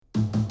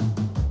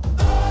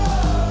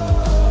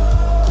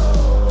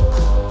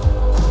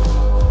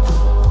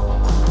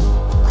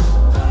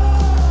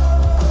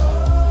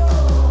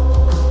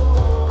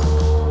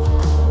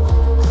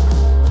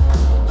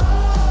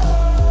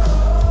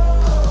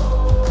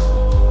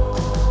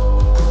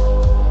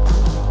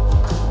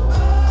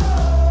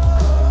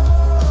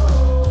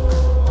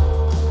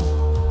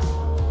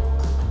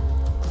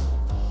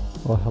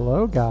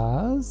Hello,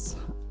 guys.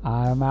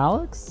 I'm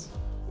Alex.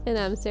 And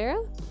I'm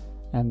Sarah.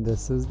 And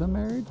this is the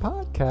Married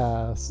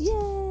Podcast.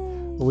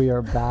 Yay! We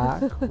are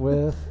back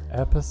with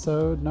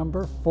episode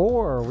number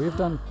 4. We've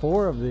done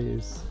 4 of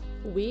these.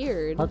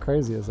 Weird. How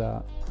crazy is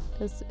that?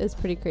 It's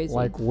pretty crazy.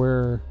 Like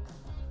we're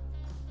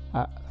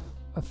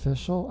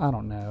official? I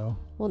don't know.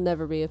 We'll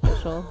never be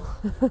official.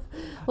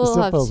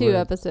 We'll have two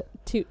episodes.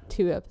 Oh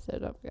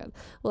my God.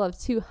 We'll have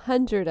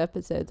 200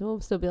 episodes, and we'll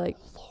still be like,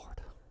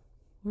 Lord,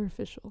 we're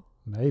official.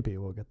 Maybe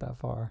we'll get that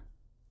far.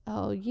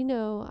 Oh,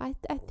 I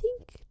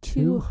think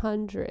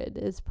 200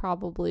 is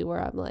probably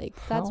where I'm like,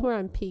 that's where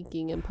I'm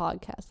peaking in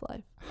podcast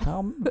life.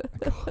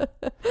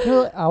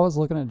 I was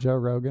looking at Joe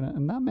Rogan,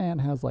 and that man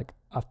has like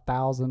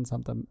 1,000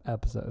 something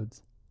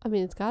episodes. I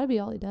mean, it's got to be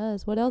all he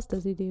does. What else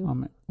does he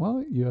do?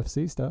 Well,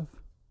 UFC stuff.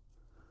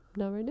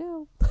 Not right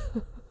now.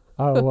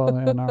 Oh, well,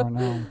 not right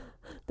now.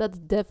 That's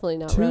definitely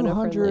not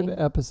 200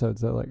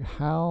 episodes, though. Like,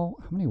 how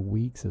many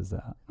weeks is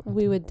that?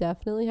 We would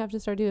definitely have to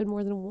start doing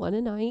more than one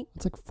a night.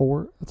 It's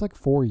like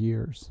 4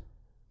 years.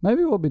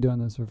 Maybe we'll be doing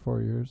this for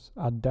 4 years.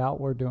 I doubt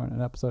we're doing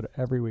an episode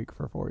every week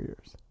for 4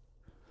 years.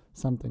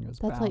 Something is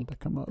bound to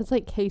come up. It's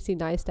like Casey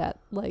Neistat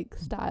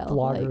style.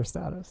 Vlogger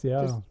status,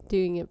 yeah. Just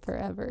doing it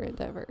forever and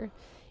ever.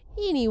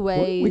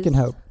 Anyways. We can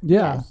hope.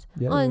 Yeah.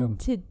 Yes. On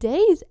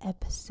today's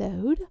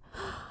episode,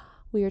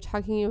 we are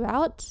talking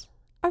about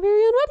our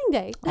very own wedding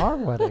day. Our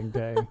wedding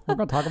day. We're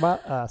going to talk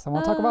about us. I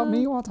want to talk about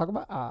me. I want to talk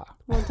about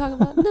Want to talk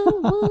about no,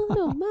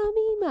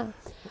 mommy, ma.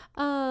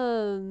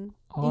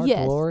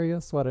 Our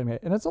glorious wedding day.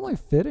 And it's only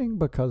fitting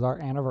because our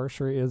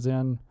anniversary is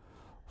in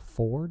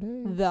 4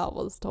 days. That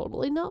was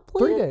totally not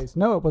planned. 3 days.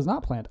 No, it was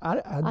not planned.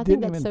 I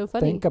didn't even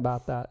think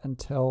about that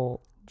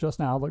until just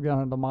now. I looked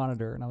down at the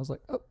monitor and I was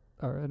like, oh,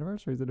 our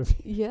anniversary is in a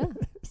few days.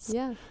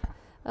 Yeah.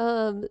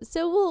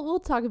 So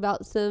we'll talk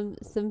about some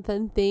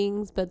fun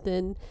things, but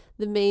then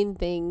the main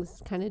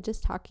things, kind of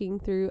just talking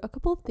through a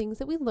couple of things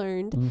that we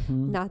learned.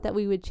 Mm-hmm. Not that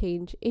we would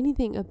change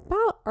anything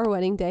about our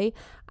wedding day.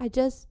 I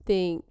just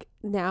think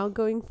now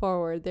going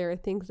forward, there are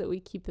things that we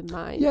keep in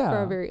mind for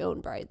our very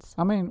own brides.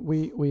 I mean,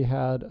 we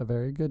had a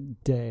very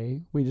good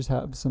day. We just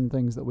have some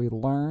things that we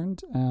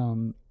learned,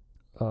 some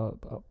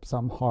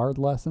hard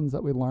lessons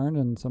that we learned,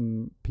 and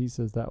some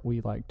pieces that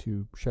we like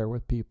to share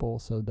with people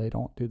so they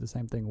don't do the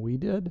same thing we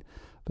did.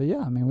 But yeah,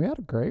 I mean, we had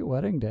a great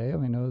wedding day. I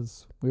mean,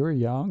 we were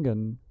young,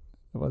 and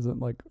it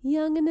wasn't like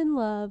young and in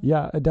love.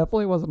 Yeah, it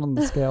definitely wasn't on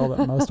the scale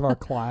that most of our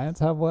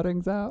clients have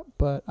weddings at.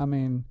 But I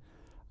mean,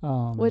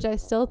 which I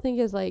still think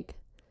is like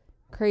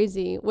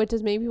crazy, which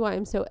is maybe why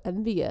I'm so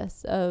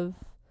envious of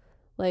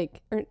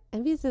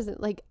envious isn't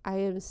like I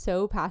am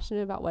so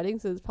passionate about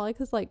weddings. It's probably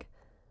because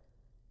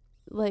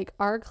like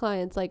our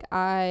clients, like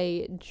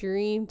I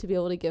dream to be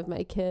able to give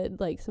my kid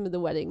like some of the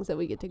weddings that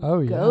we get to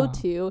go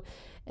to,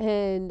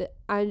 and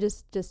I'm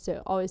just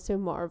so always so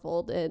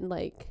marveled and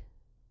like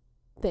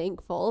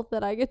thankful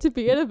that I get to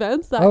be at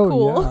events that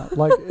cool. Yeah.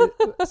 Like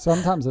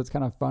sometimes it's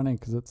kind of funny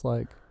because it's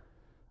like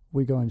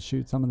we go and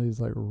shoot some of these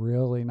like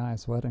really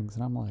nice weddings,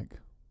 and I'm like,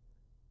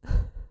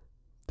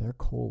 they're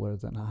cooler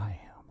than I am.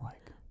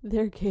 Like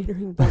their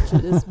catering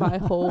budget is my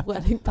whole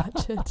wedding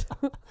budget.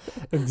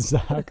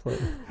 Exactly.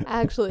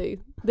 Actually,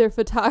 their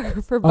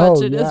photographer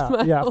budget is my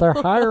if they're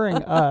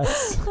hiring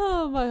us,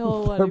 my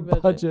whole wedding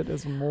budget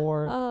is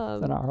more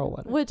than our whole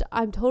wedding. Which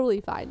I'm totally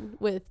fine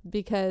with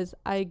because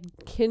I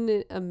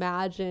couldn't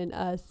imagine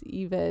us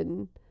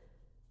even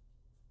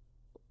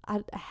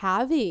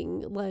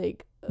having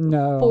like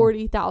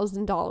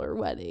 $40,000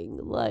 wedding,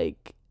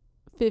 like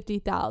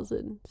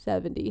 50,000,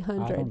 70,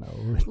 100. I don't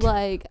know.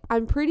 Like,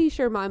 I'm pretty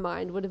sure my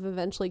mind would have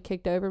eventually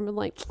kicked over and been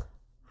like,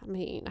 I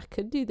mean, I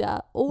could do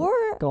that. Or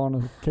go on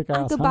a kick-ass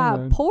I could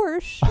honeymoon. buy a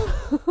Porsche.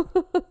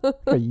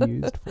 A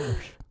used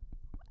Porsche.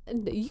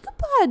 You could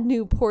buy a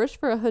new Porsche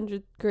for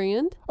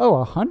 $100,000.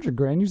 Oh,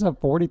 $100,000? You just have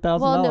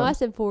 $40,000? Well, no, I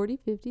said 40,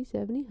 50,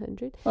 70,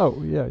 100.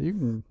 Oh, yeah, you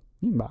can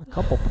buy a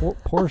couple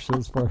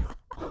Porsches for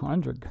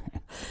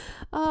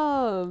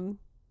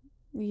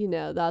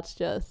 $100,000. That's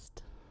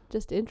just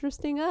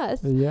interesting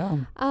us. Yeah.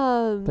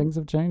 Things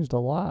have changed a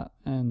lot,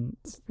 and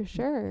for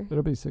sure.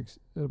 It'll be 6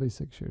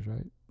 years,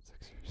 right?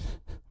 6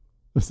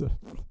 years. Is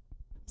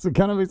it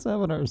gonna be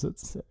 7 or is it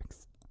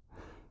 6?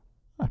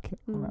 I can't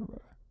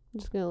remember. I'm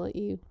just gonna let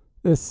you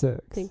it's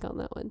 6. Think on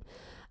that one.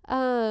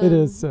 It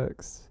is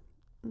 6.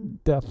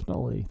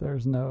 Definitely.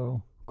 There's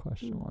no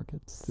question mark.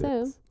 It's 6.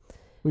 So,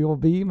 we will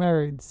be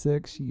married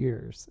 6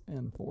 years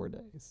in 4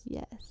 days.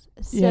 Yes.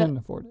 In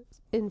 4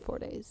 days. In 4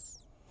 days.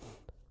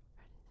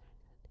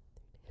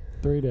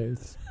 3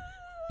 days.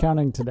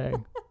 Counting today.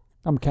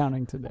 I'm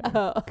counting today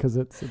because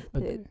it's a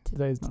day.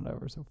 Today's not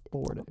over, so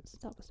 4 days.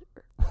 It's almost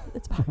over.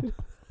 It's fine.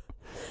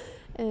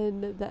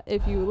 And that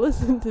if you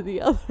listen to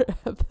the other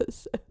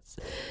episodes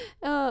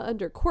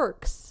under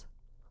quirks,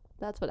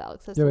 that's what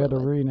Alex has. Yeah, we had to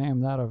rename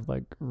that of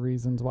like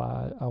reasons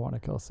why I want to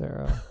kill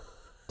Sarah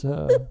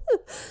to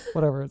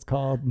whatever it's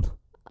called.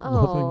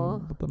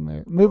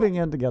 Moving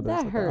in together.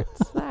 That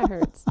hurts. That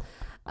hurts.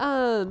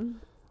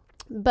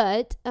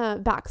 But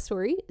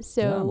backstory.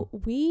 So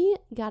we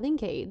got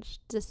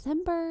engaged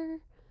December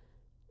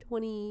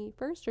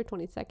 21st or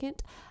 22nd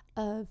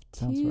of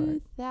Sounds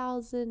right.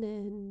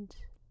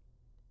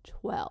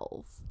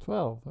 2012.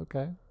 12.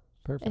 Okay.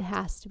 Perfect. It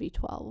has to be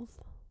 12.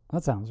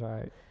 That sounds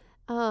right.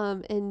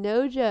 And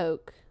no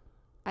joke,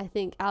 I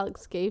think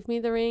Alex gave me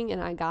the ring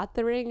and I got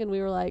the ring and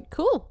we were like,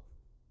 cool.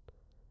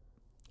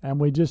 And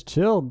we just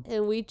chilled.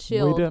 And we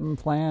chilled. We didn't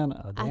plan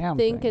a damn thing. I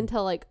think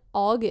until like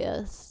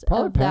August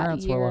Probably of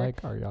parents that year. were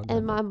like, are y'all gonna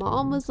And my do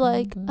mom was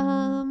like,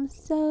 something?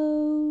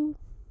 so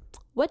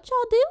what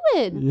y'all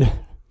doing? Yeah.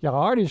 Y'all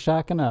already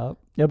shacking up.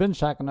 Y'all been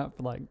shacking up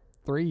for like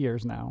 3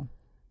 years now.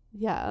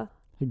 Yeah.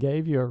 He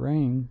gave you a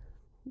ring.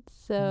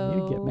 So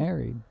You get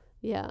married.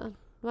 Yeah.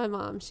 My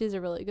mom, she's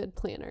a really good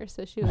planner.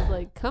 So she was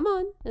like, come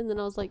on. And then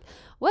I was like,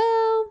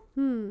 well,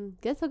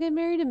 guess I'll get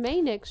married in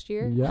May next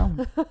year. Yeah.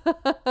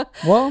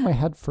 Well, we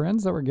had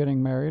friends that were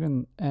getting married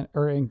and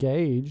or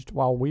engaged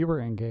while we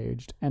were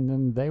engaged. And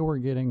then they were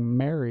getting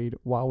married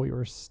while we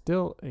were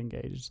still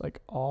engaged.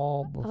 Like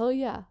all Oh,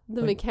 yeah.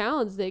 The like-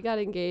 McCowns, they got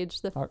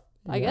engaged.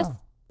 I guess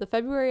the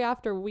February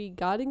after we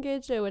got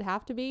engaged, it would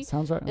have to be.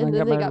 Sounds right. And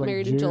then they got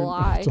married in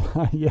July.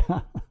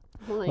 Yeah.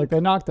 Like They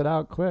knocked it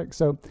out quick.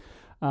 So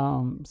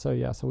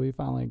we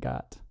finally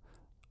got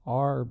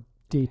our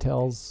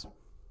details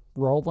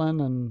rolling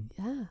and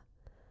yeah.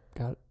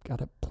 got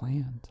it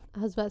planned.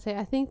 I was about to say,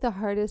 I think the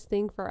hardest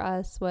thing for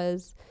us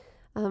was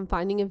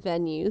finding a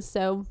venue.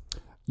 So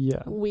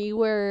Yeah. we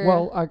were.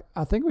 Well,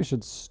 I think we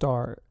should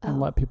start and Oh.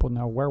 let people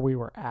know where we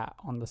were at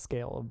on the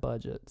scale of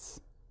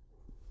budgets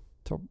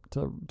to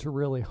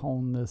really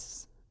hone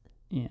this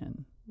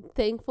in.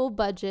 Thankful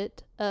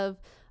budget of.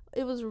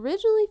 It was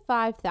originally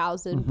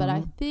 5,000, but I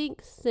Mhm.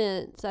 think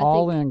since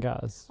All in,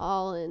 guys.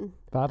 all in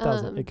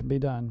 5,000. It can be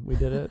done. We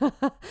did it.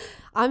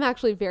 I'm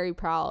actually very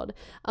proud.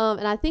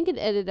 And I think it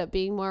ended up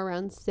being more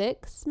around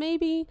 6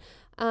 maybe.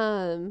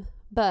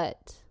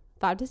 But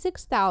 5,000 to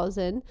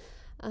 6,000.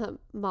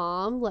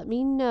 Mom, let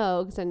me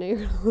know, because I know you're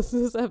going to listen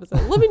to this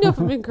episode. Let me know if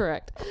I'm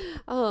incorrect.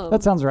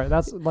 That sounds right.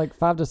 That's like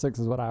 5 to 6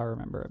 is what I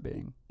remember it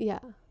being. Yeah.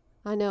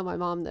 I know my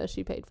mom, though,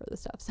 she paid for the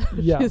stuff. So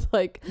Yeah. she's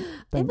like, it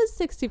Thank- was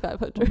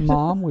 6,500.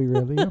 Mom, we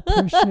really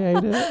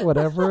appreciate it.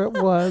 Whatever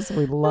it was,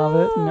 we love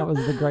it. And it was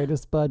the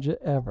greatest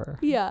budget ever.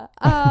 Yeah.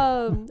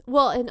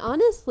 Well, and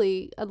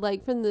honestly,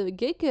 like from the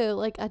get-go,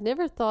 like I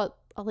never thought,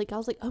 like I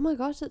was like, oh my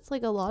gosh, that's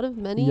like a lot of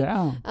money.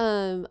 Yeah.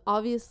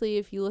 Obviously,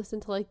 if you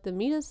listen to like the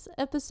Meet Us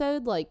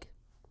episode, like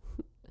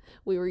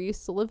we were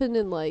used to living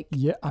in like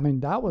Yeah. I mean,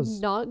 that was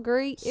not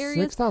great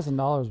areas.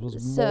 $6,000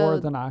 was So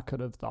more than I could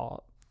have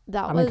thought.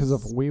 That Because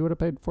was if we would have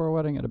paid for a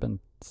wedding, it'd have been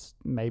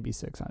maybe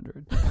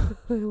 600. it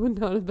would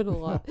not have been a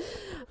lot.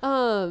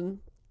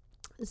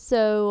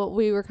 So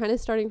we were kind of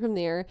starting from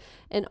there,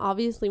 and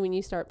obviously when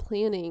you start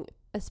planning,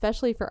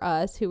 especially for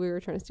us who we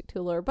were trying to stick to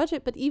a lower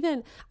budget, but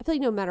even I feel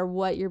like no matter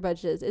what your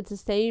budget is, it's the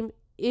same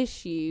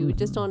issue,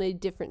 just on a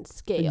different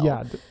scale.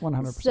 Yeah,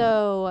 100%.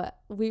 So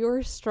we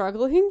were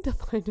struggling to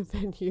find a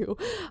venue.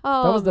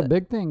 That was the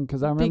big thing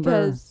because I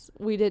remember. Because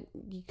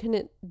you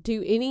couldn't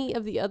do any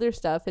of the other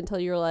stuff until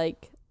you're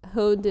like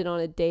honed in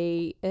on a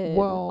date and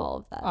all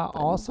of that. I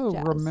also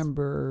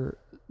remember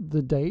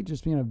the date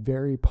just being a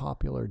very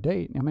popular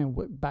date. I mean,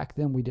 back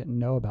then we didn't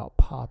know about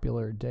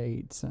popular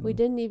dates. And we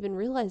didn't even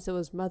realize it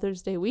was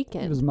Mother's Day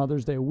weekend. It was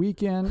Mother's Day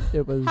weekend.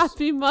 It was.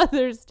 Happy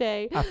Mother's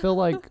Day. I feel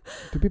like,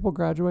 do people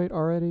graduate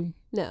already?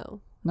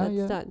 No. Not that's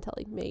yet? not until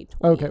like May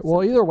 20th. Okay.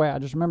 Well, either way, I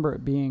just remember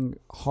it being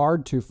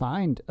hard to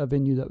find a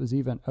venue that was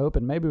even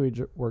open. Maybe we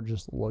were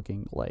just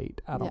looking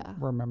late. I don't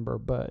remember,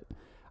 but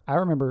I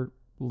remember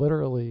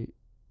literally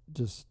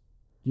just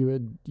you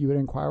would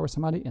inquire with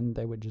somebody and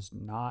they would just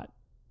not,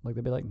 like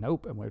they'd be like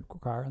nope, and we'd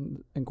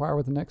inquire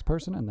with the next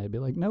person and they'd be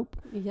like nope.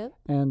 Yep.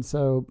 And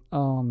so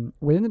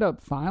we ended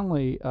up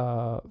finally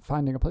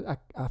finding a place.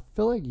 I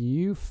feel like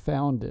you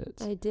found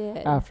it. I did.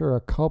 After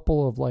a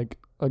couple of like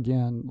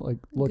looking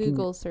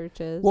Google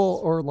searches. Well,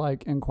 or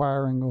like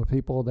inquiring with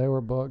people, they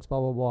were booked,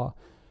 blah blah blah.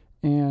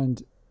 And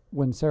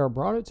when Sarah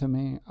brought it to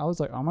me, I was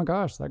like, oh my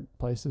gosh, that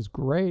place is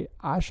great.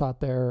 I shot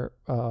there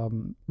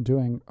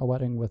doing a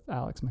wedding with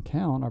Alex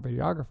McCown, our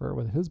videographer,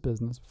 with his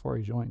business before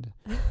he joined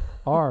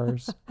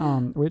ours.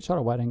 We had shot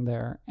a wedding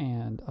there,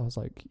 and I was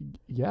like,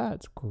 yeah,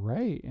 it's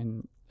great.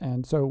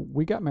 And so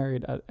we got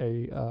married at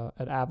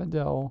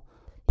Avondale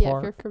Park. Yeah,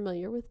 if you're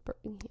familiar with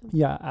Birmingham.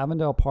 Yeah,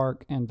 Avondale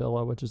Park and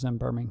Villa, which is in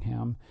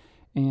Birmingham.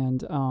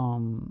 And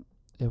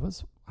it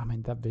was, I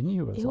mean, that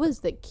venue was... It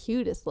was the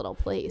cutest little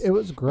place. It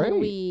was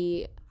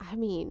great.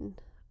 And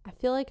I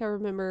feel like I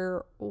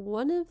remember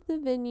one of the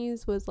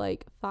venues was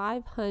like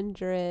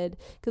 500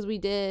 because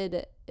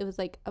it was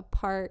like a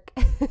park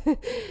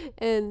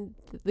and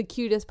the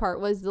cutest part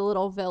was the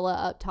little villa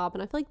up top,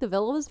 and I feel like the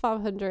villa was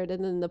 500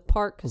 and then the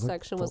park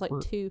section was like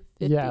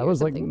 250. Yeah, it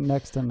was like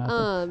next to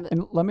nothing.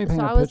 And let me paint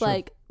a picture. I was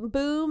like,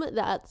 boom,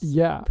 that's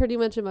pretty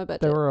much in my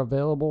budget. They were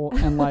available,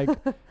 and like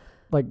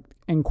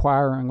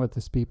inquiring with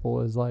these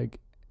people is like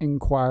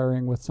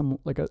inquiring with some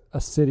like a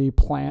city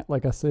plant,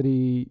 like a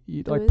city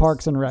like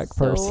Parks and Rec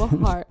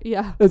person. Hard.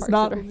 Yeah, it's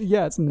not.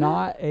 Yeah, it's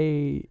not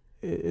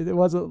it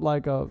wasn't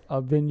like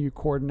a venue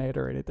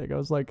coordinator or anything. It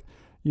was like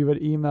you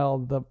would email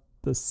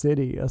the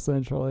city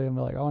essentially and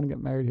be like, I want to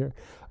get married here.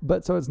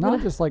 But so it's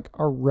not just like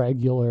a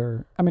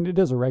regular, I mean, it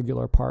is a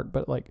regular park,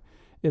 but like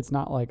it's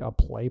not like a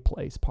play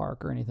place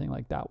park or anything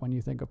like that when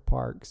you think of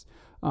parks.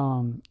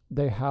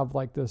 They have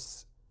like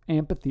this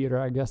amphitheater,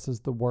 I guess is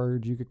the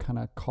word you could kind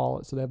of call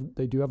it. So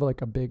they do have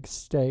like a big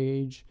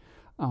stage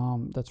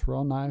that's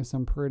real nice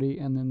and pretty,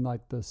 and then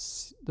like the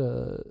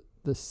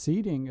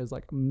seating is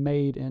like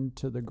made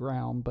into the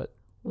ground, but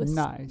with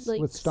nice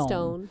like with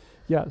stone.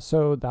 Yeah,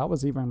 so that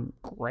was even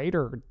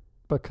greater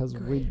because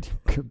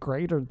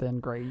greater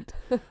than great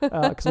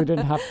because we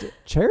didn't have to.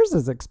 Chairs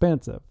is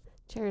expensive.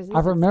 I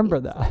remember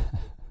that.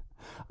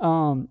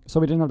 So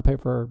we didn't have to pay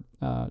for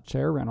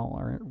chair rental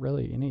or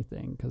really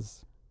anything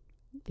because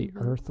the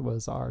earth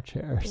was our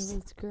chairs.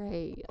 It was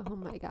great. Oh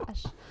my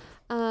gosh.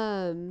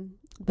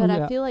 But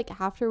I feel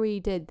like after we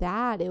did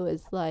that, it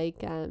was like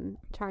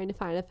trying to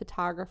find a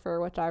photographer,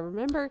 which I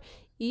remember,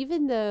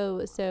 even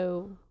though,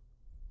 so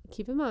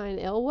keep in mind,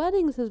 Elle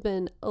Weddings has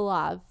been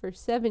alive for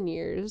 7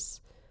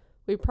 years.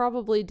 We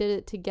probably did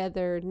it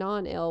together,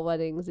 non-Elle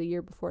Weddings, a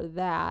year before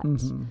that.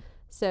 Mm-hmm.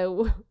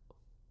 So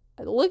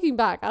looking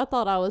back, I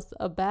thought I was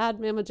a bad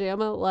mama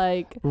jamma,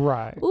 like,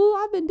 right. Ooh,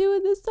 I've been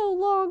doing this so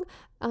long.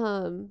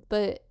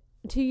 But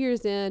 2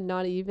 years in,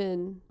 not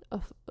even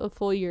a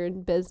full year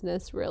in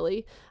business,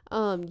 really.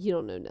 You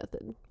don't know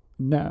nothing.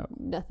 No.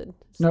 Nothing.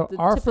 No,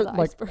 our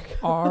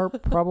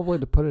probably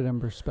to put it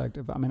in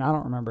perspective, I mean, I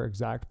don't remember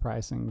exact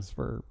pricings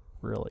for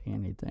really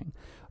anything,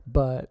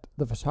 but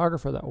the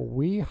photographer that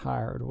we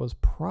hired was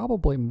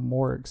probably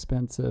more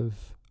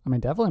expensive. I mean,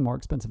 definitely more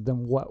expensive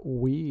than what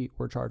we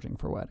were charging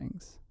for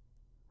weddings.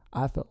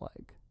 I feel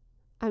like.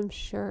 I'm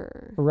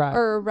sure. Right.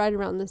 Or right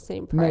around the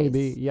same price.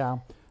 Maybe, yeah.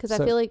 Because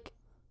I feel like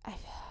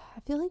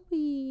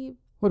we.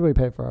 What do we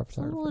pay for our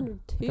photographer? Under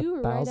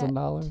 $2,000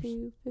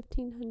 $1,000?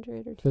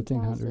 $1,500 or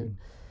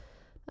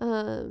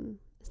 $1,500.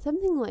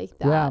 Something like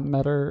that. Yeah,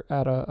 met her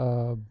at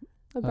a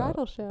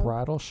bridal show.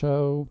 Bridal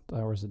show.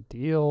 There was a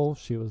deal.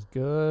 She was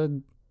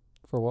good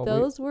for what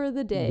those were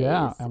the days.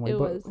 Yeah, and we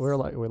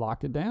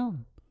locked it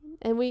down.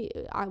 And we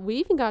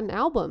even got an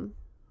album.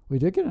 We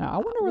did get an album. I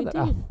wonder where the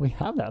album. We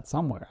have that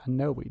somewhere. I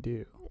know we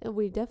do.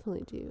 We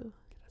definitely do.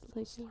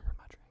 Like, slurp of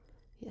my drink.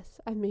 Yes,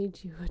 I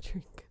made you a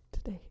drink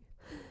today.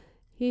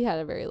 He had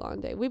a very long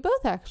day. We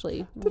both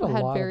actually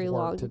had very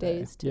long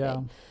days today.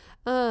 Yeah.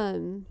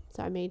 So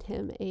I made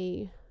him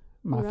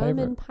my rum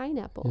and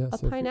pineapple.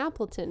 Yes, a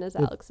pineappleton, as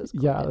Alex has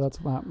called Yeah, it. that's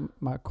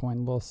my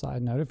coin little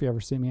side note. If you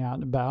ever see me out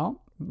and about,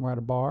 we're at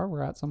a bar,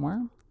 we're at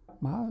somewhere,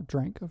 my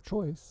drink of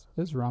choice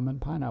is rum and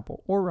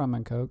pineapple, or rum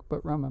and Coke,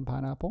 but rum and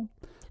pineapple.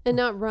 And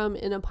not rum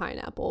in a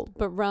pineapple,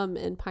 but rum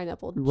and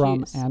pineapple juice.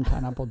 Rum and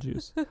pineapple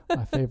juice.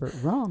 My favorite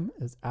rum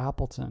is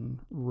Appleton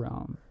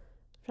rum.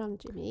 From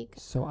Jamaica.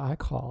 So I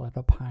call it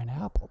a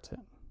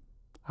pineappleton.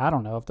 I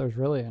don't know if there's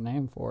really a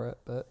name for it,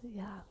 but...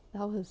 Yeah,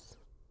 that was...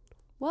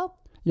 Well...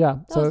 Yeah,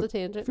 that was a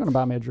tangent. If you want to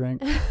buy me a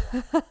drink.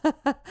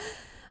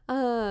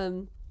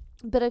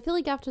 But I feel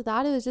like after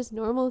that, it was just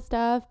normal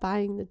stuff.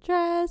 Buying the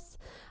dress,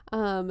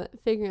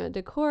 figuring out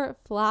decor.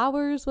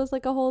 Flowers was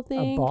like a whole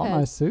thing. I bought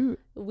my suit.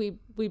 We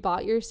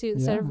bought your suit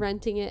instead of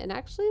renting it. And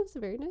actually, it was a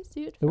very nice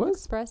suit from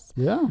Express.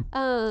 Yeah.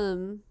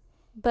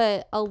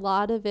 But a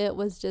lot of it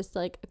was just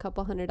like a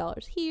couple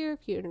 $100 here, a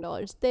few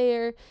 $100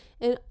 there.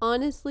 And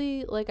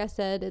honestly, like I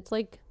said, it's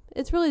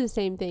really the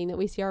same thing that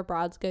we see our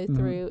brides go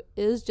through,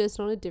 is just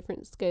on a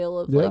different scale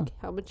of like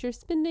how much you're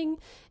spending.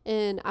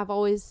 And I've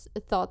always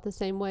thought the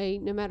same way,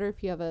 no matter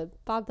if you have a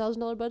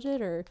 $5,000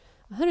 budget or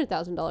a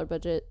 $100,000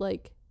 budget,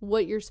 like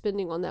what you're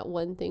spending on that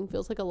one thing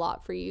feels like a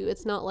lot for you.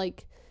 It's not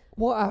like...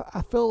 Well,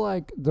 I feel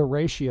like the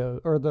ratio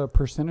or the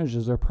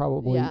percentages are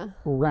probably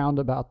around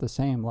about the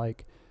same.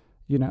 Like,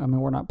 you know, I mean,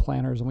 we're not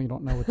planners and we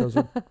don't know what those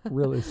are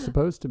really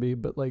supposed to be,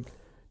 but like,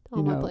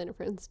 all my planner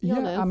friends,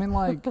 know. I mean,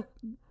 like,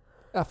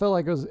 I feel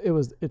like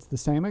it's the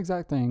same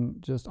exact thing,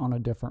 just on a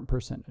different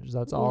percentage.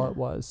 That's all it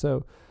was.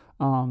 So,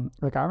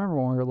 like, I remember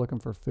when we were looking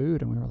for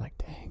food and we were like,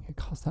 dang, it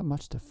costs that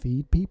much to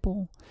feed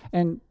people.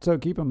 And so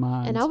keep in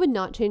mind. And I would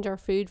not change our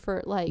food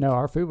for like. No,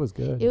 our food was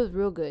good. It was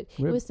real good.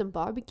 It was some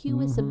barbecue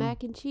with some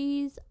mac and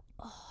cheese.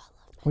 Oh, I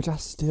love that. Which I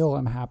still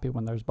am happy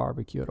when there's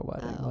barbecue at a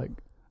wedding. Oh. Like,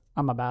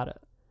 I'm about it.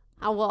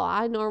 I'm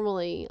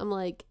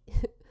like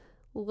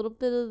a little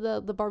bit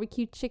of the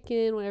barbecue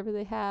chicken, whatever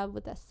they have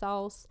with that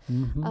sauce.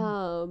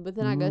 But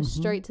then I go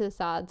straight to the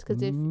sides,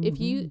 because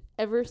if you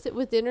ever sit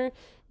with dinner,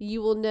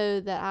 you will know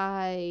that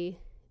I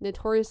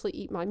notoriously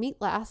eat my meat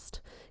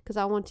last, because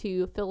I want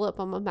to fill up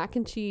on my mac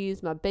and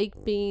cheese, my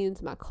baked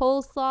beans, my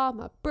coleslaw,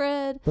 my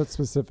bread. But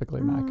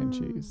specifically mac and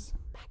cheese.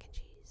 Mac and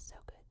cheese, so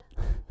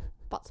good.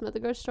 Bought some at the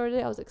grocery store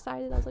today. I was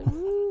excited. I was like,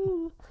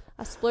 woo.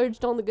 I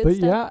splurged on the good stuff.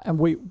 But yeah, and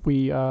we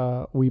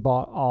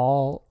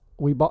bought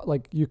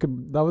like, you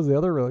could, that was the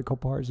other really cool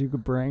part, is you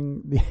could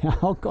bring the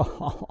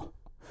alcohol.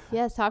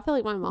 Yeah, so I feel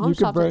like my mom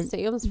shopped at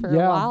Sam's for a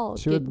while.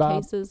 She would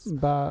buy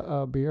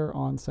beer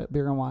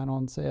and wine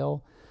on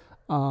sale.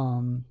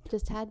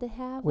 Just had to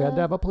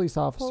have a police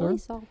officer.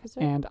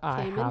 And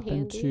I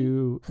happen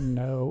to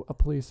know a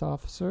police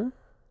officer.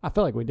 I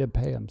feel like we did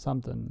pay him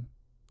something.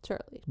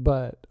 Surely.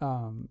 but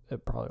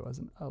it probably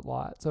wasn't a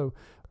lot. So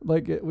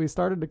like we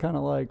started to kind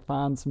of like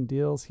find some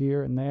deals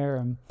here and there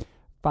and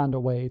find a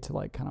way to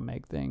like kind of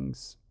make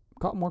things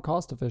more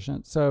cost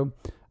efficient. So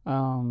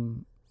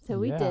So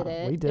we did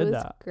it. We did it was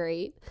that.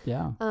 Great.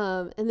 Yeah.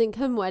 And then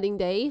come wedding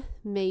day,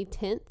 May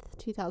 10th,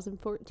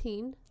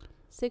 2014,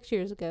 6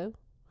 years ago.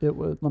 It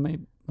was. Let me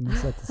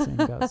set the scene,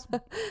 guys.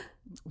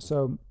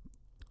 So,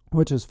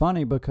 which is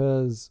funny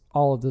because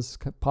all of this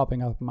kept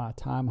popping up in my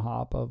time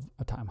hop.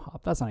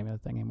 That's not even a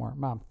thing anymore.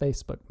 My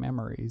Facebook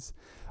memories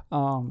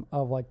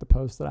of like the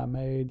posts that I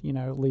made,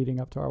 leading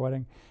up to our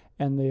wedding.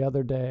 And the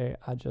other day,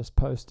 I just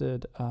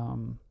posted.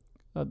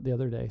 The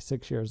other day,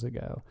 6 years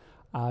ago,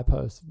 I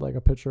posted like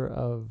a picture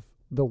of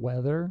the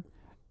weather,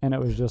 and it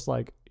was just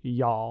like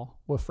y'all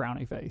with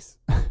frowny face,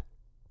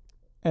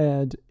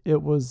 and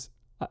it was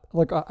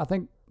like I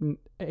think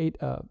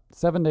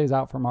 7 days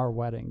out from our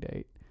wedding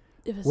date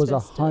It was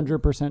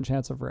 100%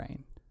 chance of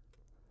rain.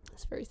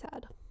 It's very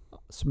sad.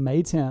 It's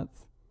May 10th,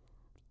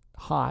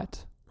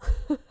 hot.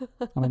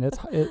 I mean,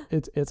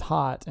 it's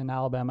hot in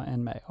Alabama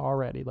in May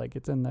already. Like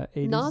it's in the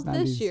 80s. Not 90s.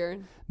 this year.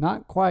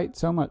 Not quite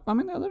so much. I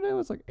mean, the other day it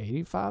was like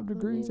 85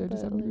 degrees,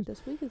 87 degrees.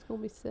 This week it's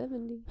gonna be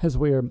 70. It's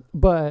weird,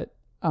 but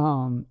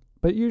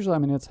usually, I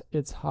mean,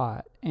 it's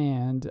hot,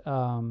 and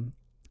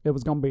it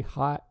was gonna be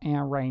hot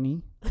and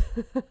rainy,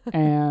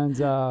 and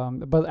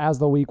but as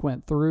the week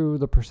went through,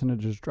 the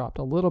percentages dropped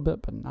a little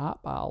bit, but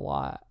not by a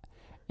lot.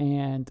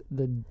 And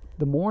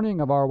the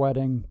morning of our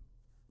wedding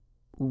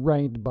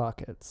rained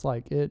buckets,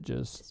 like it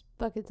just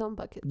buckets on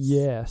buckets.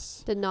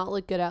 Yes, did not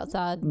look good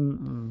outside.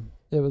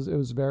 It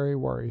was very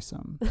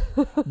worrisome,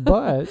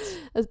 but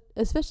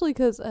especially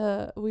because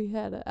we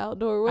had an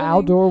outdoor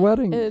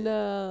wedding, and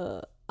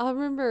I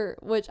remember,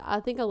 which I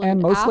think I learned,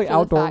 and mostly after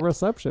outdoor the fact,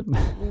 reception.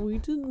 We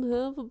didn't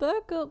have a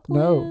backup plan.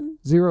 No,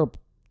 zero.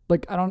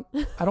 Like I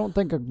don't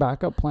think a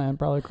backup plan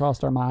probably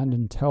crossed our mind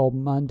until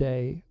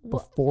Monday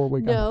before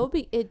we got. No,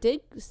 but it did.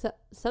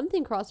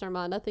 Something crossed our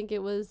mind. I think it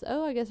was,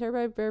 I guess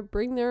everybody better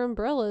bring their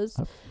umbrellas,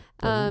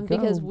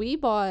 because we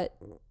bought.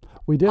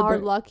 We did our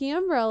lucky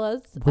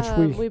umbrellas,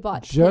 which we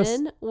bought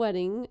 10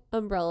 wedding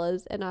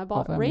umbrellas, and I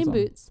bought rain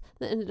boots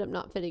that ended up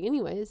not fitting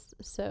anyways.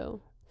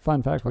 So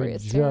fun fact,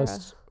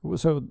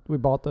 we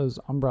bought those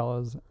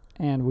umbrellas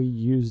and we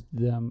used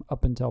them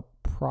up until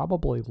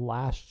probably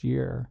last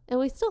year, and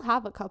we still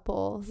have a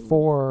couple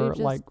for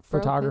like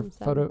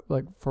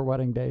for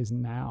wedding days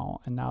now.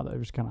 And now they're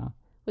just kind of,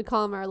 we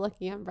call them our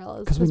lucky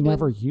umbrellas because we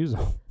never use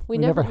them. We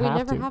never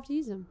have to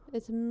use them.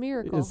 It's a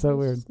miracle. It's so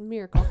weird. Just a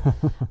miracle.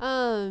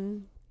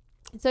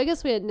 So I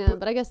guess we had none,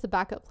 but I guess the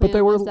backup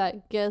plan was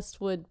that guests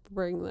would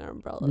bring their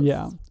umbrellas.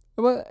 Yeah.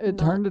 Well, it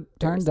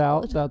turned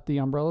out that the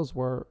umbrellas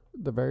were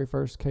the very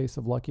first case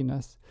of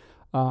luckiness,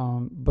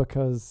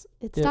 because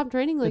it stopped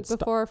raining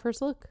before our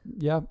first look.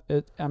 Yeah.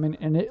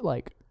 And it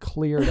like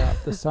cleared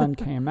up. The sun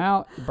came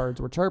out, the birds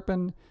were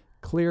chirping,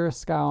 clear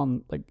sky,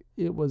 and like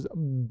it was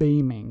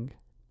beaming.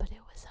 But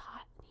it was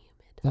hot and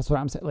humid. That's what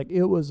I'm saying. Like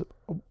it was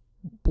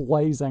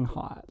blazing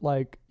hot.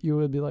 Like you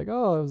would be like,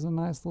 oh, it was a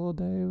nice little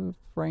day with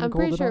rain. I'm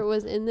pretty sure it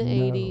was in the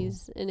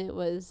 80s, and it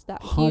was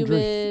that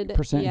humid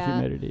 100%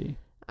 humidity.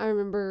 I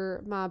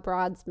remember my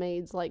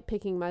bridesmaids like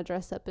picking my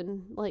dress up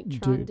and like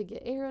trying to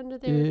get air under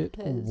there.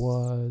 It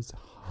was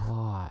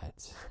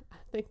hot. I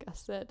think I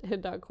said,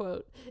 and I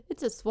quote,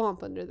 "It's a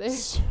swamp under there."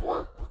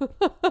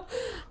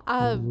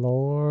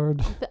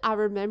 Lord. I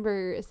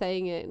remember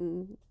saying it,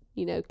 and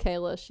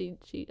Kayla,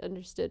 she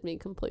understood me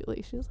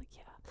completely. She was like,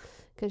 "Yeah."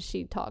 Because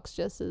she talks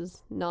just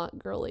as not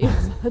girly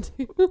as I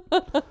do.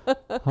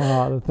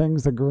 The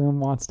things the groom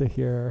wants to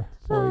hear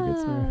before he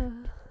gets here.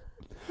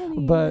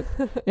 Honey. But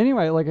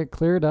anyway, like it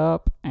cleared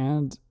up,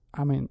 and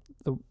I mean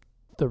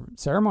the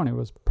ceremony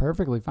was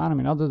perfectly fine. I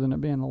mean, other than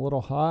it being a little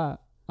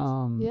hot.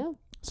 Yeah.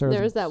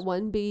 There was that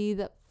one bee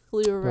that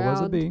flew around. There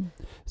was a bee.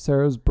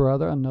 Sarah's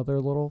brother, another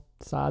little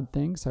side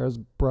thing. Sarah's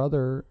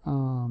brother,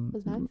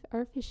 was that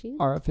our officiant?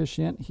 Our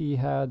officiant. He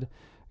had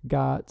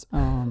got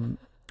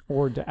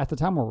at the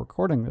time we're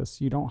recording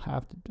this, you don't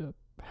have to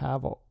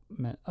have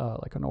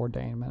like an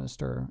ordained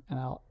minister in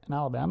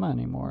Alabama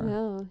anymore.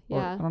 No,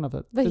 yeah. I don't know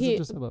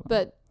if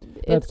but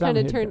it's kind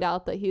of turned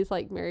out that he's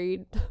like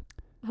married.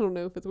 I don't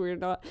know if it's weird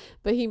or not,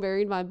 but he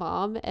married my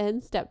mom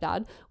and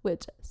stepdad,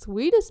 which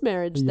sweetest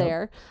marriage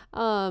there.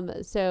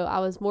 So I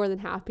was more than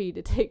happy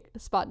to take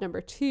spot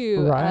number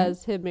 2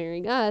 as him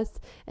marrying us.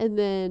 And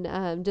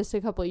then just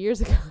a couple of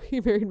years ago, he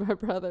married my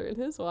brother and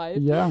his wife.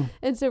 Yeah.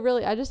 And so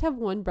really, I just have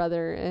one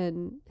brother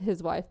and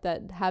his wife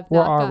that have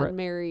not gotten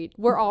married.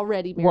 We're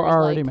already married. We're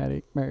already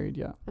married,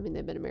 yeah. I mean,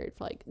 they've been married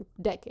for like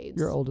decades.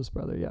 Your oldest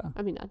brother, yeah.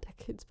 I mean, not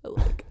decades, but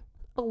like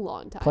a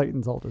long time.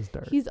 Clayton's old as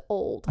dirt. He's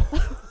old.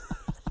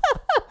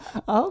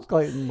 I hope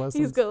Clayton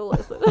listens. He's gonna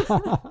listen.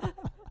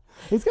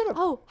 He's gonna.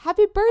 Oh,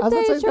 happy birthday!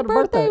 It's your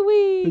birthday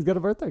week. He's got a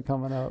birthday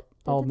coming up.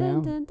 Old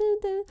man.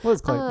 What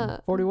is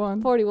Clayton?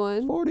 41.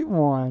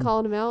 41.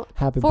 Calling him out.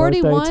 Happy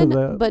 41, birthday to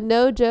the. But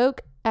no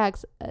joke,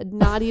 acts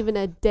not even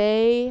a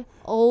day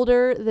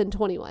older than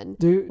 21.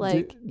 He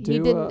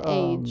didn't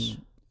age.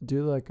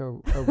 do like a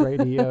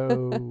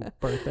radio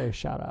birthday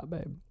shout out,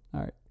 babe.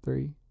 All right,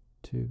 3,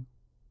 2,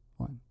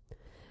 1.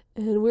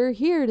 And we're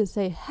here to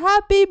say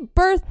happy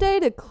birthday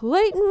to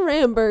Clayton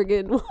Ramberg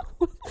in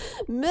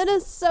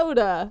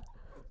Minnesota.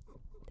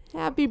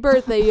 Happy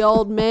birthday, you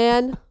old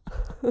man.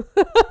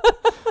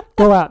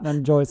 Go out and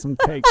enjoy some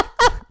cake.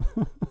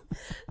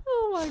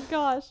 Oh my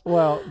gosh.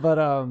 Well, but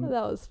that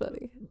was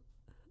funny.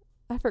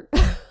 I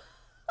forgot.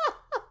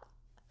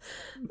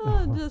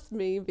 Oh, just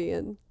me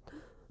being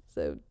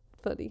so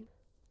funny.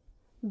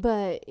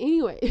 But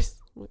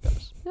anyways, oh my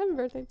gosh, happy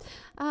birthday.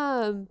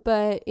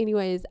 But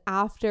anyways,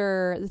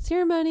 after the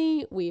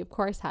ceremony, we of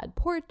course had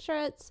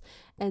portraits,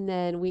 and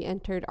then we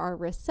entered our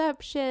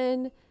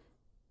reception.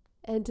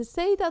 And to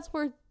say that's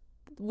where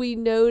we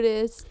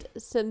noticed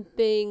some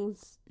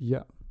things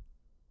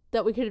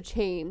that we could have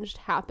changed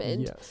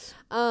happened. Yes.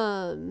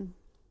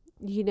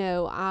 You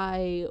know,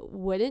 I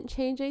wouldn't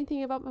change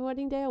anything about my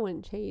wedding day. I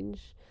wouldn't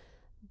change,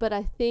 but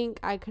I think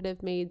I could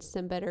have made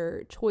some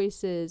better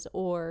choices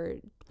or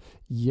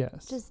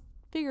just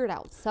figured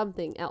out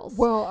something else.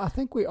 Well, I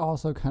think we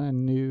also kind of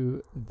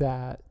knew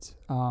that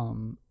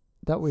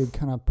that we'd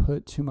kind of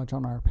put too much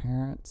on our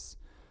parents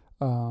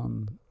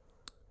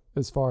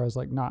as far as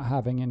like not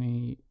having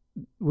any.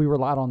 We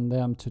relied on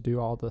them to do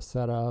all the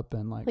setup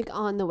and like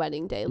on the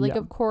wedding day. Like,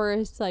 of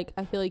course, like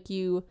I feel like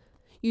you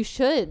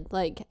should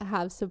like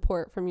have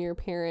support from your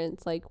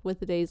parents like with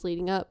the days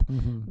leading up.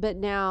 Mm-hmm. But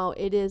now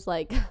it is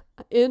like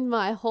in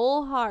my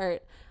whole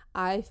heart,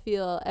 I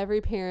feel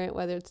every parent,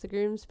 whether it's the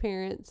groom's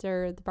parents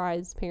or the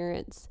bride's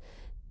parents,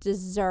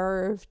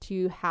 deserve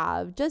to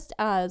have just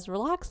as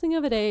relaxing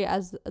of a day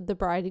as the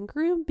bride and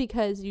groom,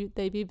 because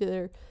they've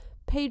either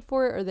paid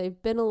for it or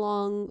they've been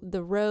along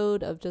the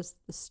road of just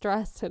the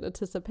stress and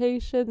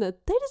anticipation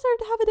that they deserve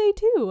to have a day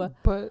too.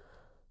 But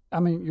I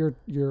mean, you're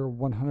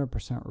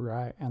 100%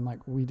 right. And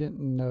like, we didn't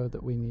know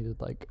that we needed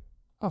like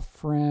a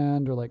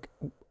friend or like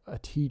a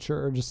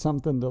teacher or just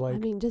something to like, I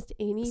mean, just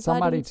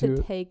anybody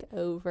to take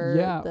over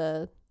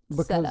the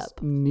setup. Because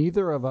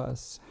neither of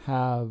us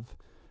have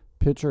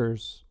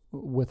pictures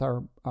with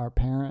our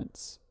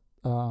parents,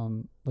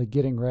 like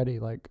getting ready.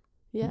 Like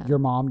your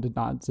mom did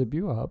not zip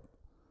you up.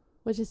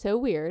 Which is so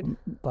weird.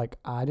 Like,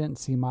 I didn't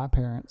see my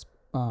parents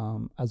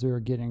as we were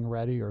getting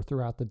ready or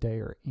throughout the day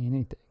or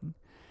anything.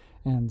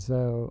 And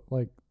so,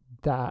 like,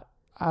 that,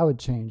 I would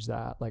change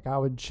that. Like, I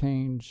would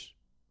change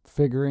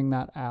figuring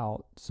that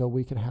out so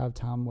we could have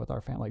time with our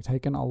family. Like,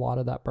 taking a lot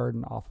of that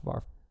burden off of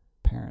our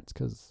parents,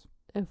 because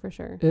oh, for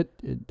sure.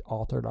 It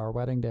altered our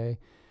wedding day.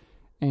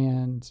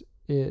 And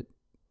it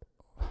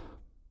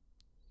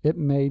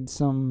made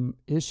some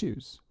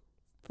issues.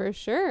 For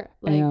sure.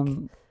 Like,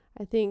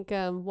 I think,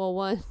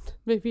 one,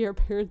 maybe our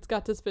parents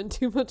got to spend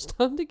too much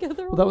time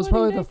together. Well, that was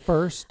probably the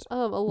first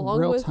along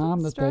real with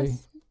time that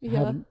stress. they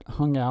had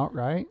hung out,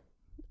 right?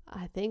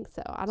 I think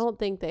so. I don't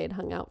think they had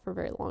hung out for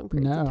very long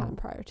periods of time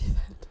prior to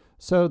that.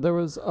 So there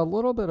was a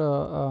little bit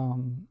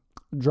of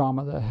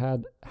drama that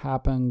had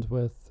happened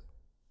with,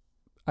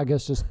 I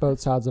guess, just both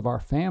sides of our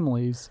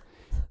families.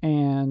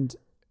 And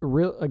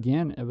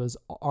again, it was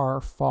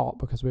our fault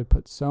because we had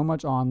put so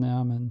much on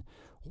them and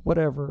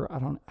whatever. I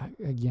don't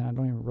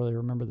even really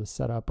remember the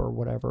setup or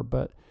whatever,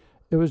 but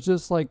it was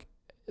just like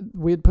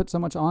we had put so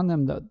much on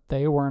them that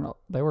they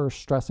were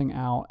stressing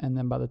out, and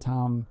then by the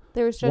time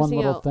they were stressing one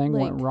little out, thing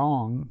like, went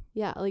wrong,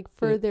 like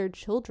for their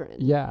children,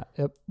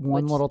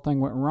 one little thing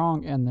went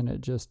wrong, and then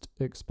it just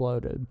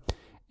exploded.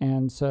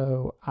 And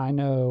so I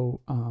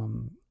know,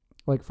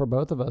 like for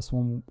both of us,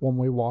 when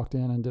we walked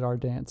in and did our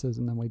dances,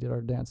 and then we did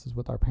our dances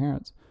with our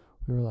parents,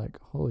 we were like,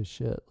 holy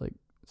shit, like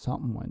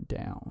something went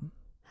down.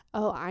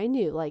 Oh, I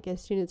knew, like,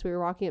 as soon as we were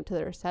walking up to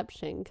the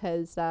reception,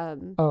 because...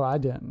 oh, I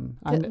didn't.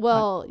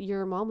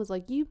 Your mom was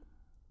like, you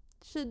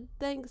should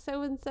thank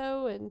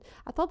so-and-so, and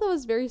I thought that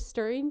was very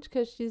strange,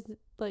 because she's,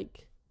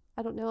 like,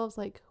 I don't know, I was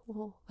like,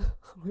 well, I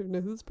don't even know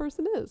who this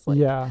person is. Like,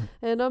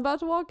 and I'm about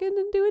to walk in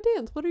and do a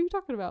dance. What are you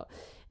talking about?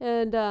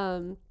 And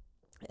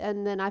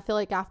then I feel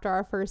like after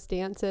our first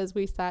dances,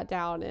 we sat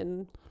down,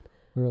 and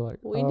we were like,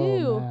 we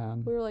knew.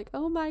 Man. We were like,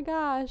 oh my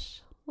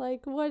gosh.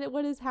 Like,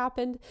 what has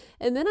happened?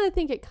 And then I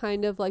think it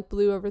kind of like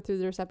blew over through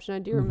the reception. I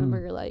do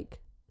remember like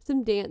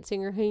some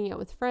dancing or hanging out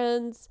with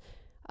friends.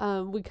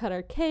 We cut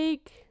our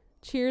cake,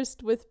 cheers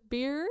with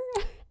beer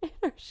and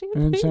our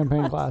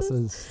champagne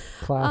glasses.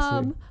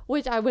 Classy.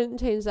 Which I wouldn't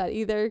change that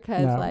either,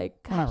 because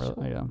like, gosh, not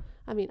really,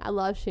 I mean, I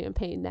love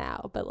champagne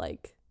now, but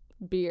like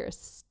beer is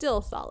still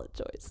a solid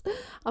choice.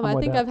 I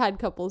think I've had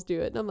couples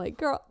do it, and I'm like,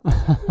 girl,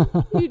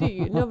 you do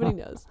you. Nobody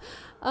knows.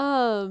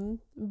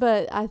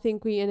 But I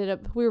think we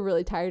were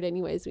really tired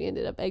anyways. We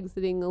ended up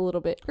exiting a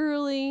little bit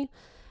early.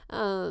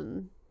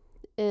 And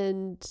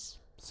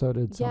so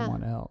did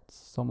someone else.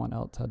 Someone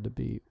else had to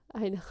be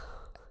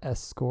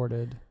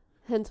escorted.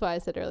 Hence why I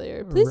said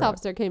earlier, police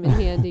officer came in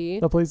handy.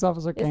 The police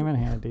officer came in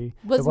handy.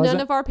 Was none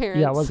of our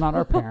parents. Yeah, it was not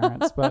our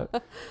parents,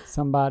 but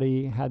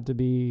somebody had to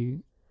be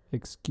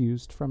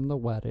excused from the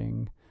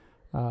wedding.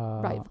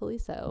 Rightfully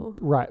so.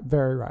 Right,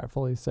 very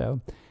rightfully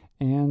so.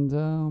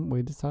 And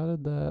we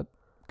decided that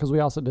because we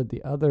also did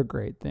the other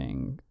great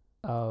thing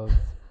of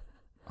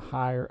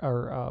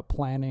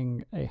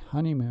planning a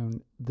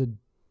honeymoon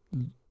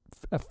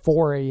at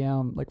 4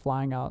 a.m. like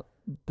flying out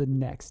the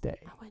next day.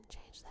 I wouldn't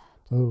change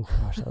that. Oh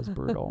gosh, that was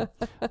brutal.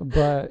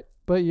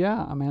 but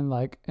yeah, I mean,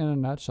 like in a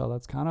nutshell,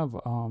 that's kind of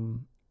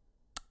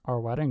our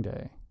wedding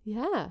day.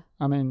 Yeah.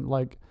 I mean,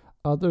 like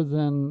other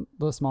than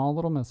the small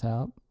little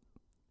mishap.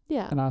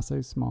 Yeah. And I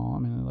say small. I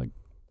mean, like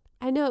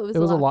I know it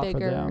was a lot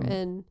bigger, for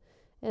them.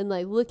 and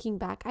like looking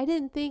back, I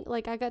didn't think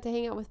like I got to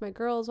hang out with my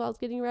girls while I was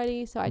getting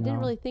ready, so I didn't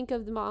really think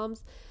of the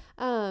moms.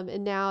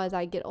 And now as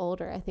I get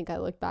older, I think I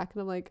look back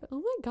and I'm like, oh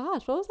my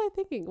gosh, what was I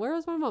thinking? Where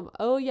was my mom?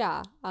 Oh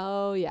yeah,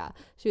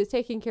 she was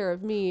taking care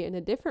of me in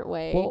a different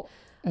way. Well,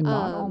 and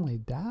not only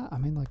that, I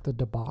mean, like the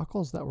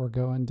debacles that were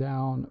going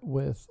down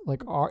with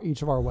like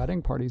each of our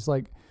wedding parties,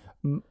 like.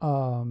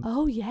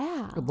 Oh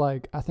yeah.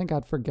 Like I think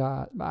I'd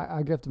forgot.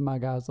 I gifted my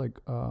guys like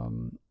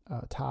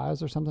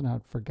ties or something. I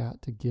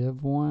forgot to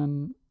give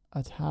one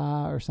a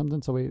tie or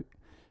something. So we.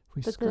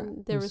 But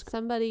then there was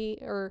somebody,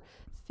 or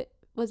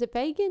was it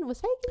Fagan?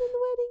 Was Fagan in the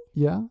wedding?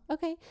 Yeah.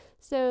 Okay.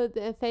 So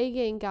the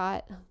Fagan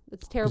got.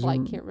 It's terrible. I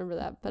can't remember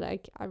that, but I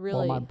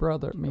really. Well,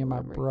 me and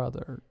my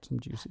brother, some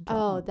juicy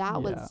drama. Oh,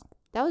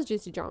 that was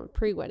juicy drama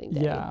pre-wedding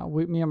day. Yeah,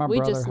 me and my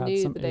brother just had knew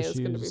some the day issues. was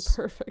going to be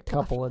perfect.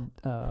 Couple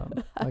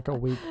of like a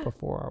week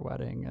before our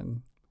wedding,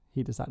 and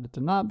he decided to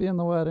not be in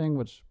the wedding,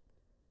 which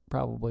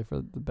probably for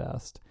the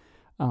best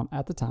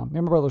at the time. Me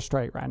and my brother's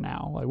straight right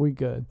now, like we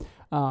good.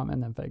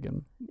 And then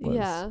Fagan was.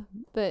 Yeah,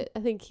 but I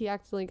think he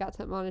accidentally got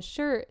something on his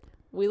shirt.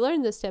 We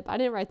learned this tip. I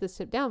didn't write this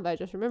tip down, but I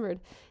just remembered.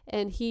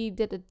 And he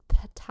did a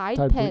tied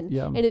pen,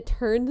 and it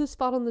turned the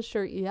spot on the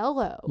shirt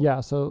yellow. Yeah,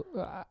 so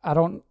I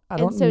don't.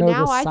 And so know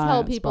now the I tell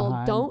science people,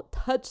 behind. don't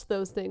touch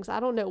those things.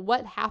 I don't know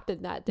what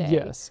happened that day.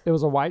 Yes, it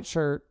was a white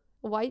shirt,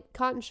 a white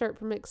cotton shirt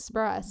from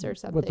Express or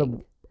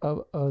something,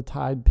 with a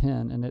tied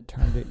pin, and it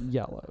turned it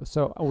yellow.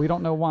 So we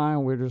don't know why.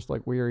 We're just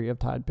like weary of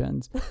tied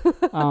pins.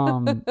 But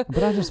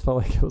I just felt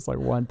like it was like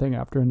one thing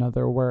after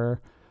another where.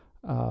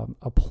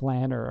 A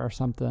planner or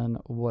something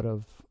would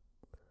have,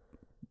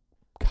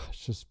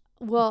 just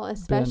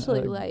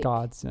especially been a like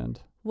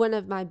godsend. One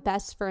of my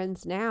best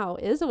friends now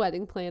is a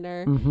wedding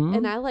planner,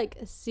 and I like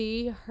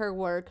see her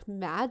work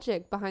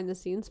magic behind the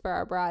scenes for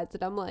our brides,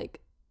 and I'm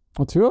like,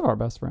 well, two of our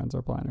best friends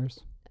are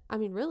planners. I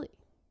mean, really,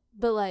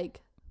 but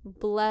like,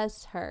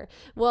 bless her.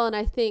 Well, and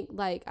I think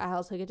like I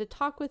also get to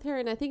talk with her,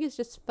 and I think it's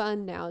just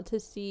fun now to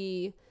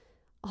see.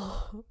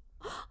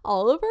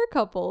 All of our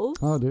couples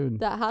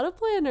that had a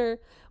planner,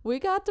 we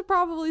got to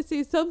probably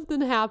see something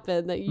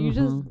happen that you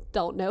just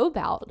don't know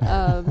about.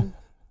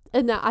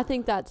 And that I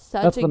think that's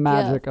such a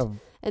magic gift,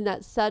 and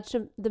that's such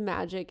the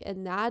magic,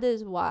 and that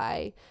is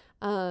why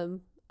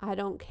I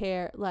don't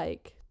care.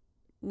 Like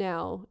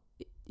now,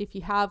 if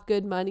you have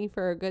good money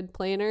for a good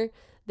planner,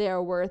 they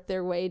are worth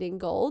their weight in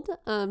gold.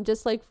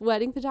 Just like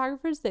wedding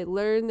photographers, they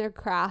learn their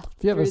craft.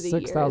 If you have a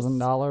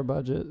 $6,000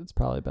 budget, it's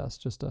probably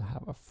best just to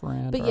have a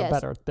friend or a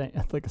better thing,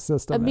 like a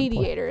system. A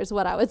mediator is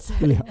what I would say.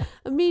 Yeah.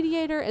 A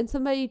mediator and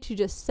somebody to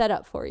just set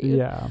up for you.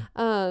 Yeah.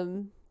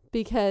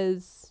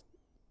 Because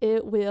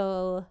it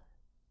will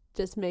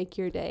just make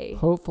your day.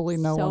 Hopefully,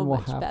 no one will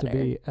have to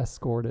be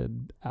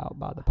escorted out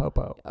by the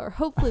popo. Or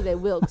hopefully they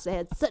will, because they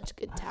had such a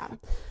good time.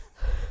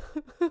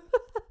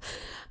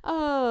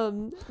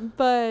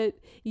 But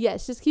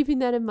yes, just keeping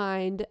that in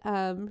mind,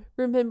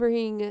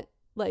 remembering,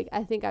 like,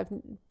 I think I've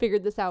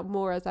figured this out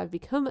more as I've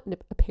become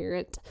a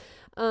parent.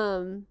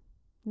 Man,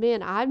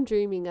 I'm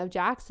dreaming of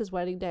Jax's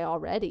wedding day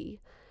already.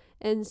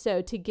 And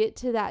so to get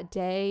to that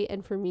day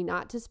and for me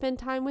not to spend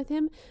time with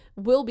him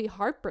will be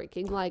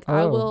heartbreaking. Like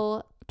I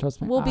will,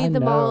 trust me, will be the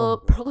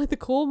mom, probably the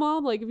cool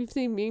mom. Like if you've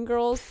seen Mean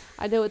Girls,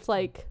 I know it's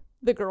like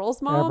the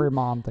girl's mom. Every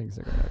mom thinks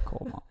they're going to be a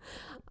cool mom.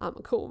 I'm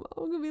a cool mom.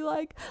 I'm going to be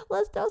like,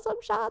 let's do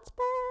some shots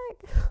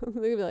back. They're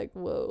going to be like,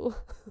 whoa.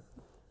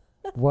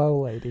 Whoa,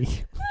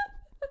 lady.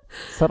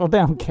 Settle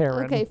down,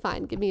 Karen. Okay,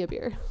 fine. Give me a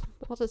beer.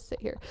 I'll just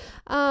sit here.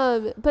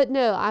 But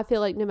no, I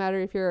feel like no matter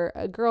if you're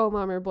a girl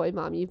mom or a boy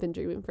mom, you've been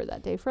dreaming for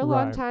that day for a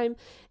long time.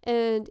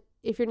 And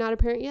if you're not a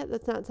parent yet,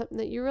 that's not something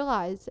that you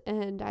realize.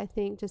 And I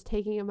think just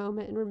taking a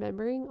moment and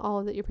remembering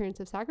all that your parents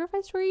have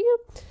sacrificed for you,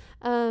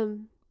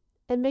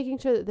 and making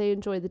sure that they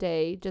enjoy the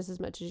day just as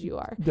much as you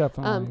are.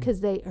 Definitely.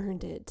 Because they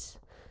earned it.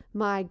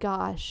 My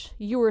gosh,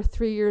 you were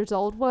 3 years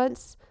old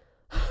once.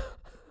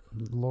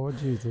 Lord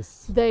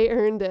Jesus. They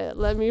earned it,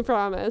 let me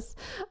promise.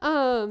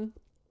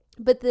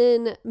 But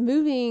then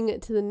moving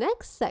to the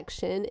next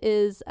section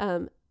is,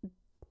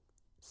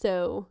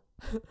 so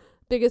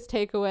biggest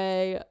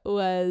takeaway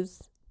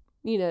was,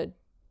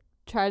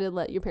 try to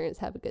let your parents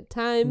have a good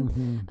time.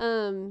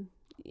 Mm-hmm.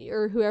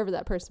 Or whoever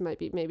that person might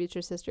be, maybe it's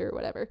your sister or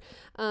whatever,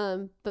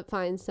 but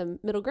find some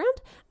middle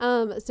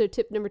ground. So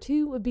tip number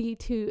 2 would be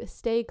to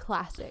stay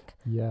classic.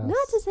 Yes.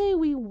 Not to say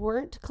we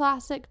weren't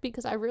classic,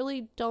 because I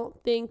really don't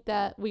think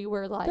that we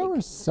were like, there were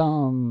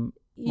some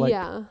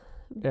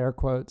air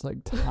quotes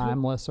like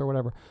timeless or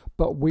whatever,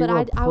 but we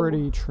were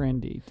pretty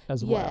trendy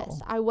as well.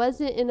 Yes, I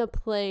wasn't in a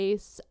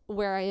place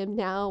where I am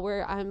now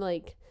where I'm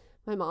like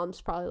my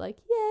mom's probably like,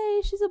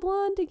 yay, she's a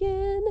blonde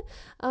again.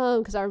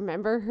 Because I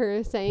remember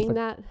her saying like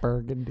that.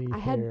 burgundy I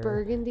hair. had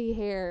burgundy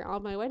hair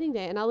on my wedding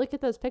day. And I look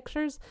at those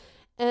pictures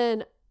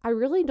and I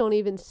really don't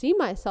even see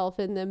myself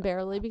in them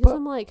barely, because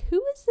I'm like,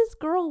 who is this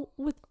girl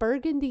with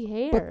burgundy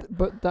hair?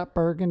 But that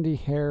burgundy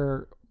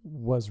hair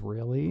was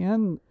really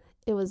in.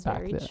 It was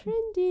very then.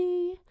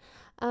 trendy.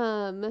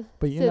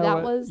 But you so know that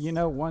what, was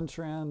one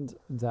trend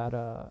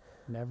that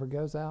never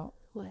goes out?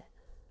 what?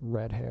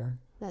 Red hair.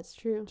 That's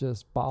true.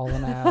 Just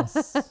balling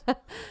ass.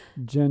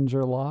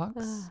 Ginger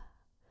locks.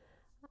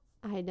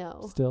 I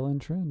know. Still in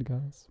trend,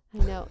 guys.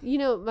 I know. You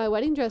know, my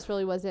wedding dress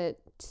really wasn't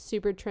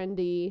super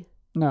trendy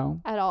No.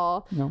 at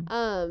all.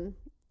 No.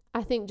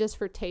 I think just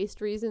for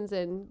taste reasons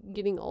and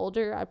getting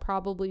older, I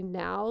probably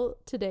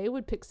today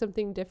would pick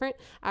something different.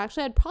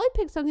 Actually, I'd probably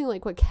pick something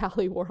like what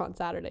Callie wore on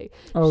Saturday.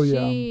 Oh,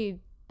 she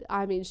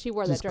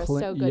wore Just that dress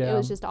so good. yeah. It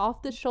was just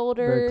off the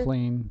shoulder, Very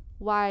clean.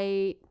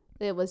 white.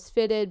 It was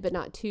fitted, but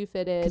not too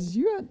fitted.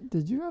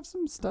 Did you have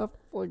some stuff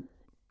like?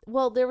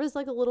 Well, there was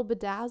like a little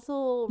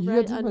bedazzle You right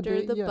had some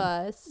under the yeah.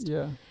 bust.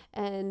 Yeah.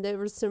 And there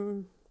was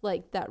some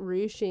like that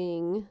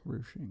ruching.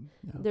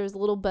 Yeah. There was a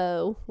little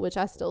bow, which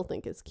I still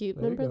think is cute.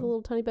 There you Remember the go.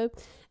 little tiny bow?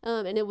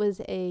 And it was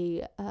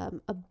a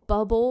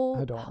bubble.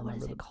 I don't remember. What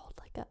is it called?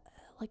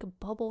 Like a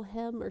bubble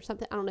hem or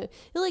something. I don't know. It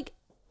like,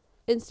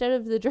 instead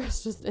of the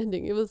dress just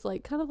ending, it was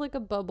like kind of like a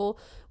bubble,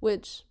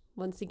 which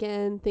once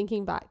again,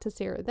 thinking back to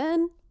Sarah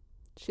then,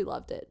 she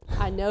loved it.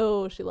 I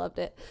know she loved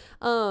it.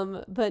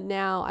 But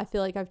now I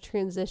feel like I've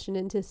transitioned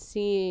into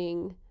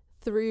seeing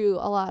through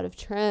a lot of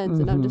trends,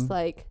 and I'm just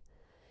like,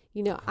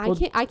 you know,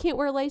 I can't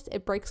wear lace.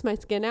 It breaks my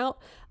skin out.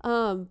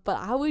 But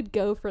I would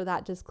go for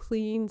that just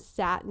clean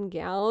satin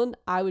gown.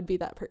 I would be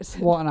that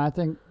person. Well, and I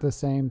think the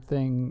same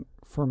thing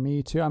for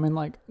me too. I mean,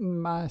 like,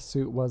 my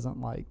suit wasn't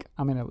like,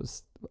 I mean, it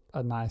was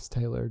a nice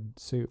tailored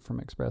suit from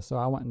Express, so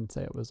I wouldn't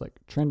say it was like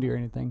trendy or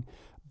anything,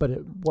 but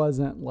it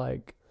wasn't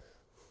like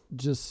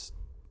just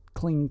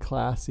clean,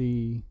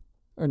 classy,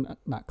 or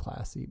not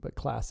classy, but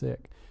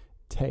classic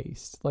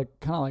taste, like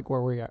kind of like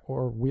where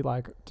we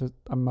like to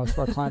most of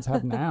our clients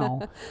have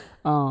now.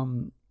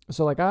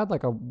 So like I had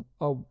like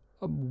a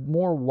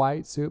more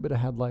white suit, but it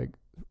had like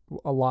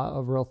a lot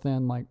of real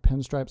thin like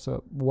pinstripes, so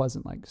it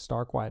wasn't like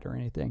stark white or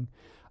anything.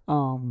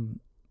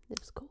 It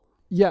was cool.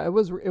 Yeah, it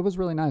was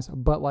really nice.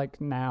 But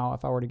like now,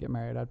 if I were to get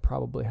married, I'd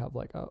probably have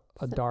like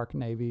a dark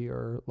navy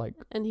or like.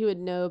 And he would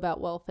know about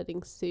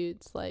well-fitting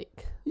suits,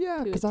 like.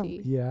 Yeah, because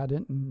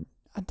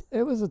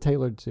it was a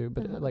tailored suit,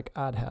 but like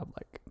I'd have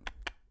like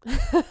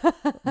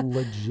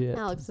legit.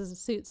 Alex is a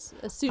suit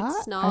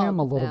snob. I am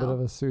a little now. bit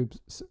of a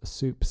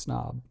soup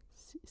snob.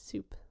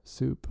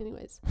 Soup.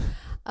 Anyways,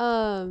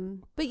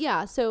 but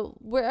yeah, so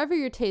wherever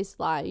your tastes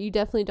lie, you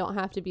definitely don't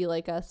have to be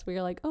like us, where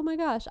you're like, oh my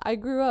gosh, I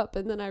grew up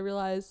and then I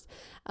realized,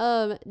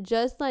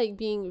 just like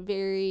being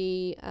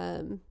very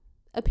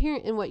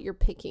apparent in what you're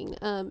picking.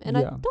 And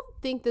I don't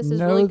think this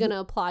is really going to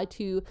apply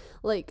to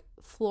like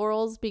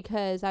florals,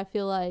 because I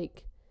feel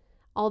like,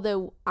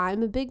 although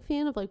I'm a big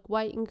fan of like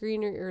white and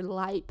green or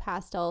light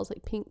pastels,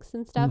 like pinks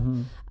and stuff,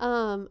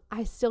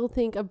 I still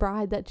think a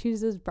bride that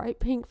chooses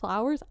bright pink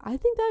flowers, I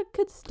think that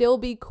could still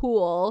be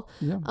cool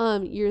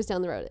years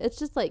down the road. It's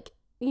just like,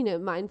 you know,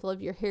 mindful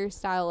of your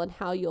hairstyle and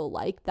how you'll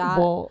like that.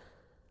 Well,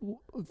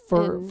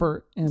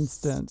 for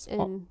instance,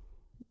 and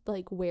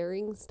like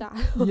wearing style.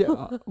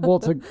 Yeah. Well,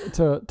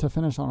 to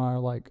finish on our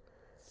like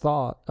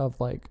thought of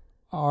like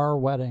our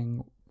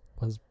wedding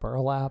was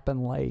burlap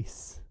and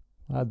lace.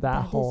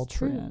 That whole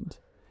trend.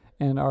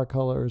 And our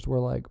colors were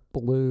like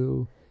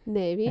blue,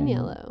 navy and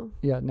yellow.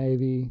 Yeah,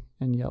 navy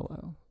and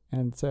yellow.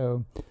 And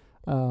so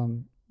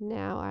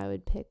now I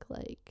would pick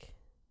like,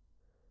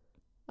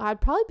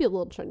 I'd probably be a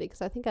little trendy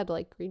because I think I'd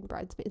like green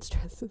bridesmaids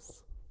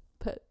dresses.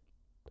 But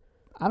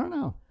I don't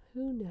know.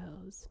 Who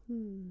knows?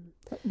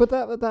 But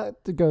that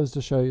goes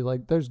to show you,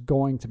 like, there's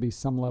going to be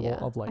some level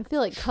of like, I feel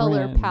like trend.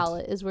 Color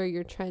palette is where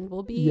your trend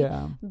will be.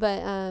 Yeah.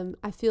 But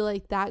I feel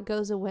like that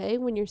goes away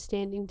when you're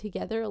standing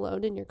together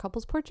alone in your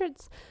couple's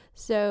portraits.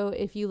 So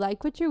if you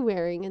like what you're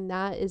wearing, and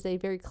that is a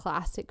very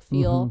classic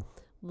feel,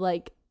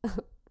 like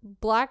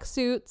black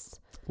suits,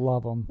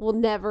 love them. Will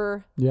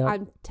never. Yeah.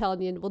 I'm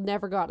telling you, will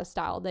never go out of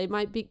style. They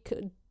might be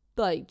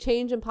like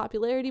change in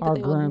popularity, but Our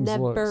they will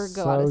never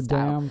go out of style.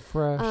 So damn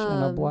fresh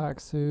in a black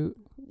suit.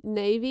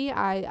 Navy,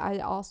 I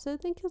also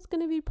think is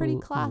going to be pretty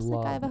classic.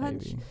 I have a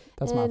hunch.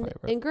 That's my favorite.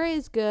 And gray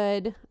is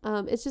good.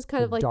 It's just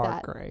kind of like dark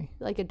that, gray,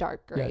 like a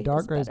dark gray. Yeah,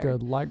 dark gray is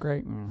good. Light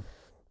gray,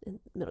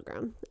 middle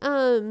ground.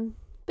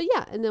 But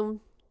yeah, and then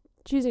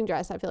choosing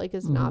dress, I feel like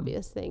is an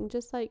obvious thing.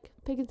 Just like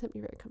picking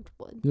something you're very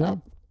comfortable in. Yeah.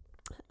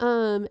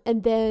 But,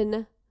 and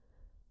then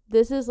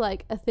this is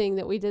like a thing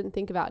that we didn't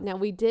think about. Now,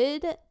 we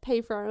did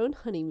pay for our own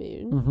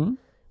honeymoon.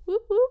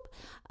 Whoop whoop.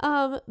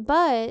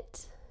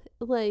 But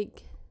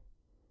like,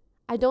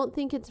 I don't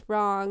think it's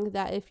wrong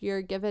that if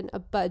you're given a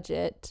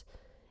budget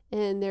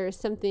and there's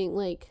something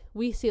like,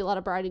 we see a lot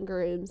of bride and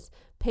grooms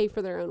pay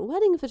for their own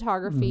wedding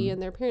photography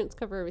and their parents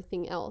cover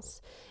everything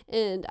else.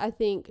 And I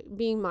think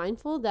being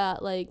mindful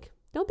that like,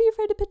 don't be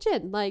afraid to pitch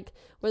in, like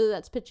whether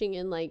that's pitching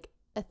in like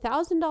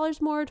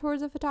 $1,000 more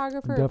towards a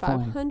photographer,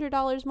 Definitely.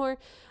 $500 more.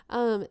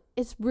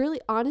 It's really,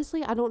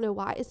 honestly, I don't know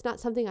why. It's not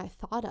something I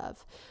thought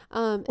of.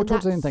 Well,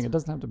 towards anything, it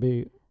doesn't have to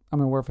be. I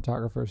mean, we're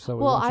photographers, so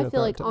well, want you I to feel throw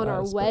it like to on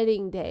our us,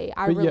 wedding day,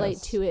 I but relate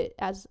yes. to it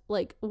as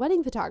like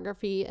wedding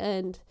photography.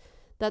 And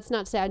that's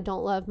not to say I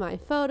don't love my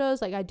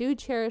photos. Like, I do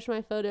cherish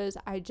my photos.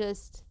 I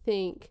just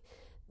think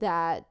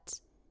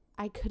that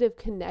I could have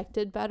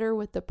connected better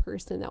with the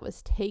person that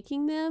was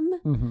taking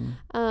them.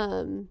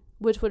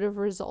 Which would have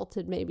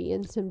resulted maybe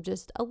in some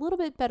just a little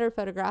bit better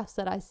photographs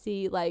that I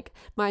see like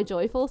my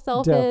joyful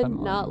self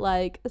in, not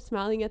like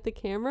smiling at the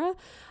camera.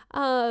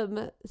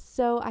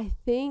 So I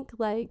think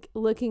like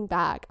looking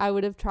back, I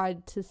would have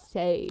tried to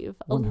save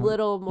a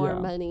little more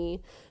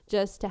money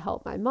just to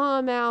help my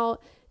mom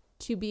out,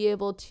 to be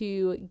able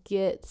to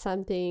get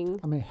something.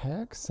 I mean,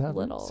 heck,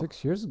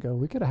 6 years ago,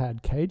 we could have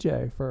had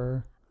KJ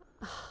for.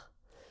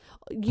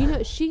 You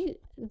know,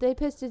 they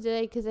posted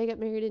today because they got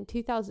married in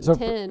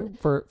 2010.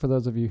 So for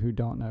those of you who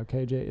don't know,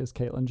 KJ is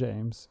Caitlin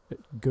James.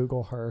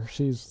 Google her.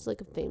 She's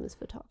like a famous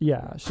photographer.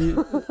 Yeah,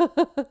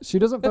 she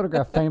doesn't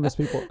photograph famous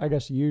people, I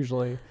guess,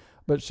 usually,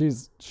 but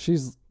she's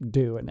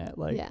doing it.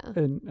 Like,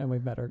 and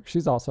we've met her.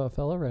 She's also a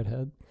fellow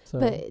redhead. So.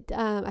 But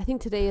I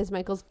think today is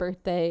Michael's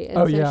birthday,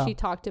 and she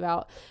talked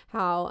about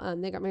how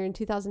they got married in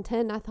 2010.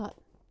 And I thought,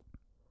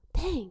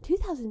 dang,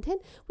 2010?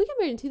 We got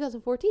married in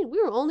 2014.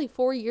 We were only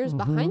 4 years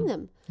behind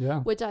them.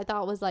 Yeah. Which I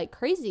thought was like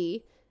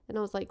crazy. And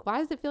I was like, why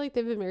does it feel like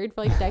they've been married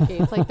for like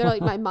decades? Like they're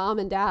like my mom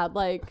and dad.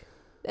 Like,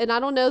 and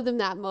I don't know them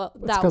that well.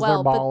 They're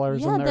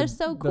ballers, but they're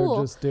so cool.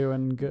 They're just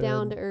doing good.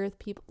 Down to earth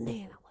people.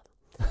 Man,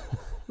 I love them.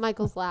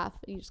 Michael's laugh.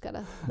 You just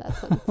gotta. That's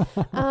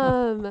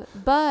funny.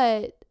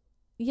 But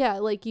yeah,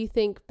 like you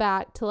think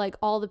back to like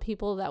all the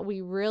people that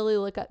we really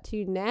look up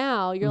to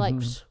now. You're like.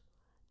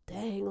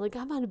 Dang, like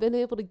I might have been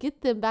able to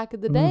get them back in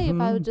the day if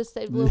I would just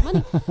save a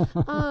little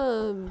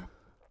money.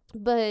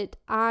 But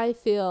I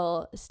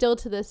feel still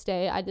to this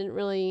day, I didn't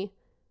really,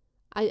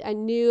 I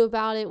knew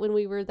about it when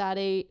we were that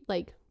age,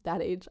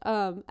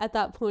 at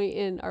that point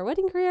in our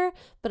wedding career,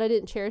 but I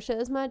didn't cherish it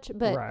as much.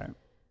 But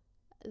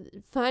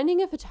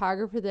finding a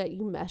photographer that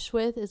you mesh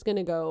with is going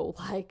to go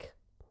like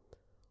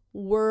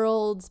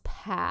worlds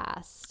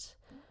past.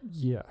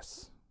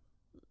 Yes.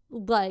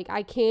 Like,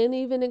 I can't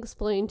even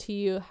explain to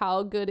you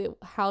how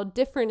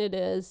different it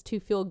is to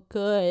feel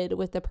good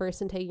with the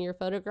person taking your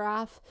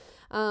photograph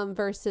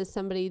versus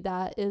somebody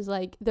that is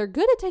like, they're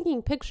good at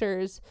taking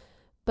pictures,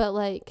 but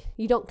like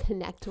you don't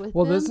connect with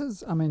them. Well,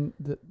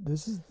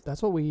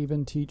 that's what we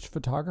even teach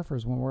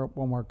photographers when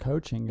we're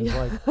coaching is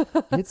like,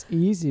 it's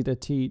easy to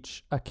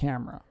teach a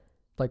camera.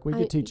 Like we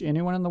could teach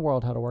anyone in the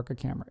world how to work a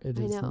camera. It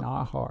is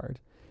not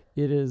hard.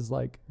 It is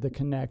like the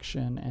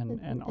connection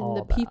and all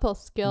the people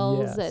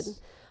skills and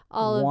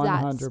all of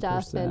 100%.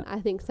 that stuff. And I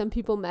think some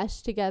people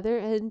mesh together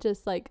and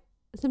just like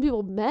some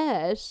people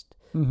meshed,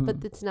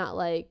 but it's not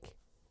like,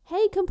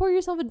 hey, come pour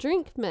yourself a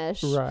drink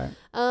mesh. Right.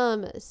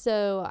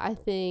 So I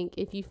think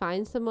if you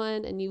find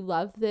someone and you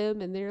love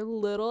them and they're a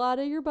little out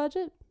of your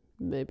budget,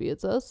 maybe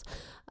it's us.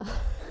 That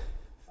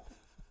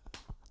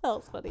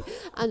was funny.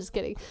 I'm just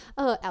kidding.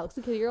 Alex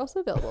and Kitty are also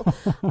available.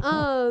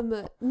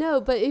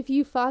 No, but if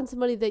you find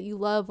somebody that you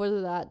love,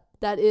 whether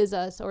that is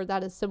us or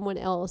that is someone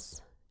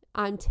else,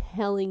 I'm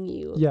telling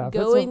you,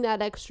 going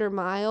that extra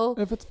mile,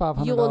 if it's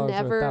 $500, you will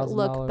never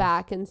look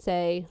back and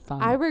say,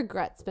 I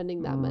regret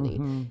spending that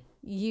money.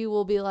 You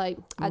will be like,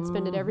 I'd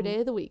spend it every day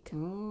of the week.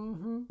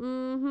 And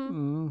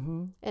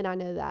I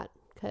know that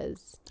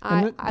because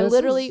I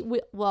literally,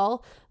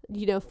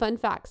 fun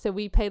fact. So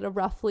we paid a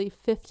roughly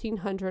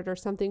 $1,500 or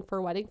something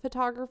for wedding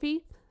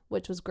photography,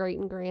 which was great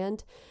and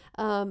grand.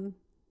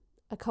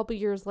 A couple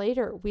years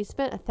later, we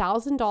spent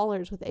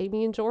 $1,000 with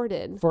Amy and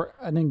Jordan for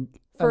an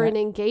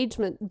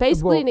engagement,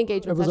 basically an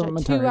engagement session, a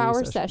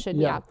 2-hour session.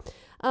 Yeah.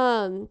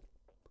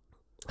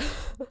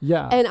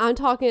 Yeah. And I'm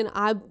talking,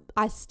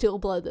 I still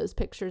blow those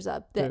pictures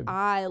up that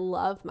I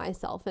love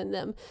myself in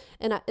them.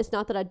 And it's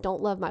not that I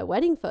don't love my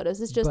wedding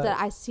photos. It's just that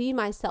I see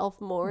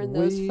myself more in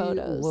those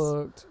photos.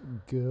 Looked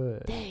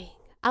good. Dang.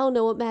 I don't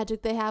know what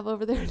magic they have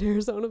over there in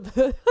Arizona,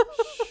 but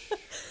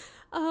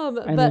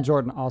Amy and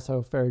Jordan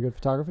also very good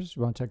photographers.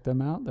 You want to check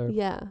them out? They're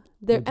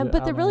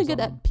they're really good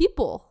at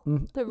people.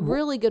 They're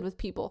really good with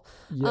people.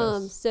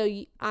 Yes. So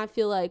I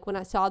feel like when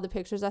I saw the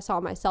pictures, I saw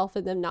myself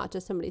in them, not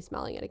just somebody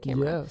smiling at a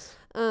camera. Yes.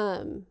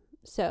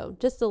 So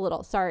just a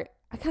little. Sorry,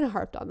 I kind of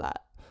harped on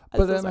that.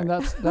 But I mean,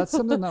 that's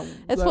something that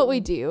it's what we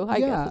do. I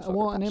guess.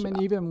 Well, and I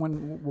mean, even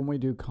when we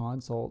do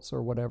consults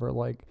or whatever,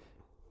 like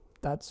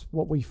that's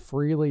what we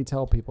freely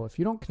tell people. If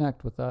you don't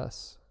connect with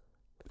us,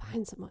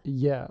 find someone.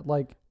 Yeah,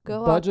 like.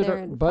 Go budget out there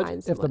and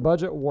find if the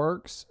budget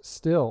works,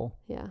 still.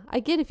 Yeah, I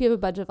get if you have a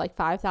budget of like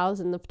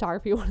 $5,000, the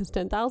photography one is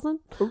 $10,000.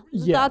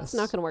 Yes. That's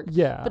not going to work.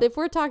 Yeah, but if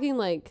we're talking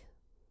like,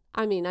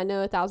 I mean, I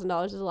know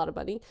 $1,000 is a lot of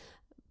money,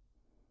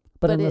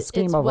 but in the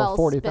scheme of a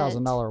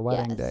 $40,000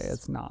 wedding day,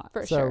 it's not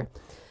for sure.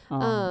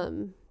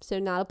 So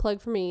not a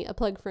plug for me, a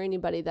plug for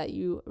anybody that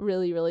you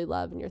really, really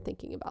love and you're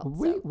thinking about.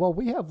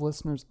 We have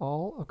listeners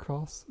all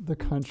across the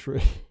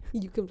country.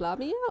 You can fly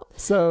me out.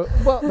 So,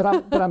 well,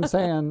 but I'm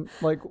saying,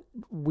 like,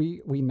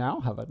 we now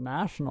have a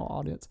national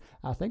audience.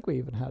 I think we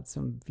even had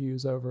some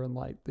views over in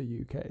like the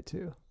UK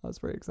too. I was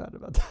very excited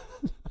about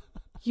that.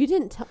 You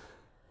didn't tell.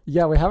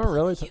 Yeah, we haven't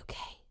really. UK.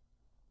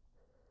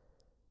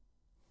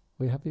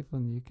 We have people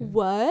in the UK.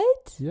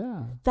 What?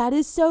 Yeah, That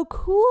is so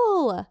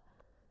cool.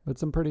 with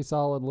some pretty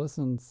solid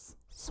listens.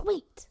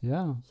 Sweet.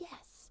 Yeah.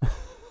 Yes.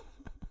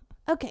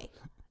 Okay.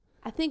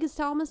 I think it's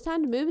almost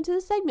time to move into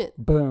the segment.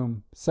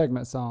 Boom.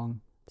 Segment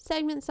song.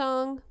 Segment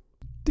song.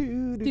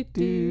 Do Do,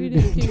 do do,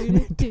 do do,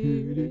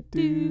 do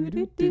do, do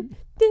do, do.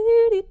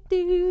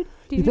 do.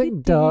 You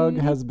think Doug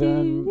has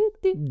been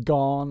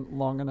gone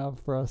long enough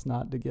for us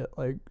not to get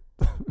like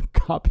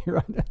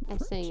copyright? I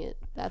sang it.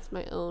 That's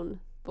my own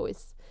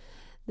voice.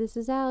 This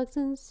is Alex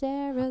and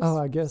Sarah's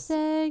I guess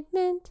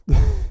segment.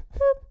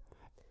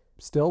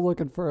 still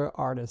looking for an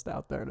artist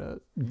out there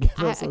to give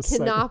I us a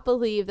cannot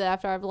believe that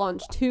after I've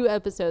launched 2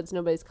 episodes,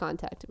 nobody's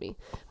contacted me.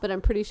 But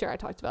I'm pretty sure I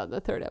talked about it in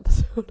the 3rd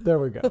episode. There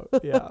we go.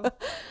 Yeah.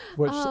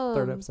 Which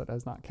 3rd Um, episode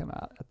has not come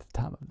out at the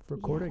time of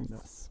recording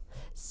yes. this.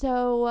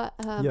 So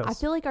I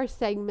Yes. feel like our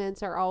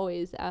segments are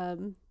always I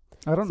don't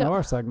so know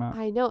our segment.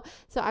 I know.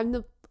 So I'm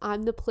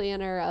the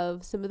planner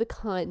of some of the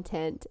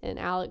content, and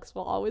Alex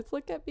will always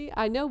look at me.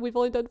 I know we've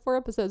only done 4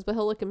 episodes, but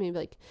he'll look at me and be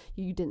like,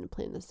 "You didn't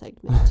plan this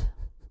segment."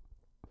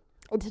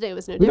 And today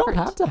was no We different.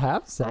 don't have to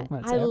have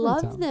segments. I every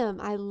love time. them.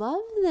 I love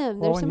them.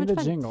 Well, They're we so much need a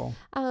fun. jingle.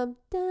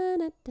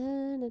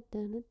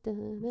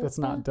 That's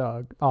not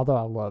Doug. Although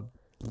I loved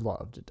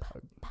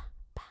Doug.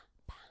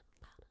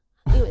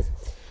 Anyways,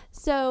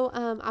 so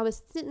I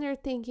was sitting there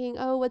thinking,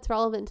 oh, what's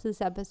relevant to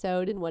this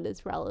episode and what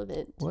is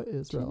relevant What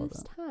is to relevant?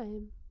 this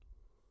time?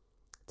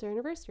 It's our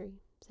anniversary.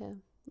 So,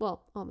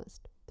 well,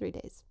 almost 3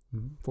 days.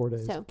 4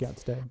 days. So,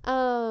 Cat's Day.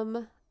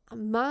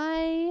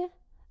 My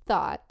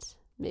thought,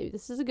 maybe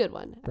this is a good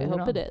one. Bring I it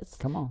hope on. it is.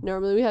 Come on.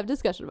 Normally we have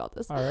discussion about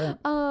this. All right.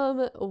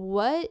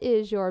 What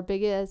is your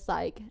biggest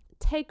like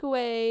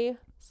takeaway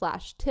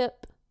 /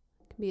 tip?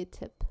 It can be a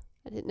tip.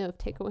 I didn't know if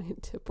takeaway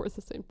and tip were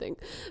the same thing.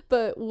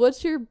 But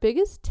what's your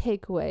biggest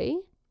takeaway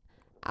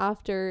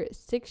after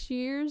 6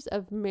 years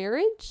of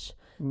marriage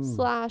 /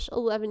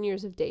 11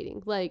 years of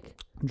dating? Like,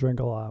 Drink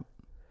a lot.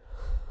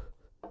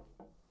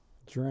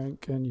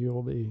 Drink and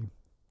you'll be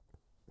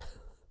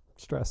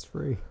stress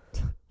free.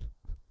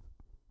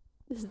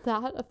 is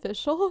that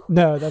official?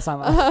 No, that's not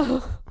my.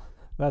 Oh.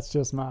 That's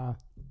just my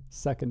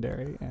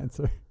secondary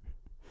answer.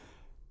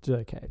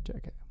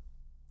 JK.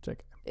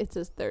 It's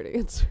his third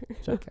answer.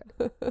 JK.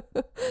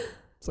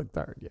 It's like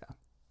third, yeah.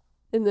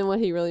 And then what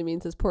he really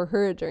means is pour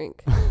her a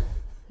drink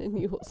and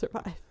you will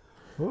survive.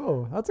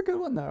 Oh, that's a good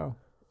one though.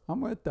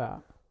 I'm with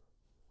that.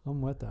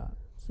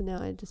 So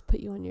now I just put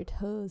you on your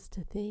toes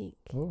to think.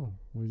 Oh,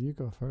 well, you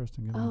go first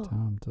and give me Oh.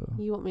 time to.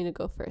 You want me to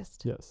go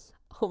first? Yes.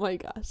 Oh my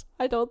gosh.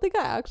 I don't think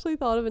I actually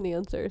thought of an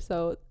answer.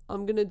 So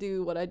I'm going to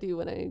do what I do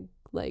when I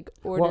like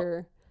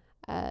order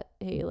at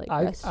a like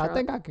restaurant. I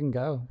think I can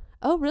go.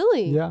 Oh,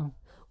 really? Yeah.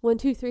 1,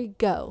 2, 3,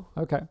 go.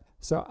 Okay.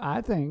 So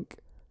I think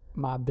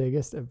my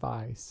biggest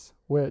advice,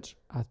 which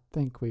I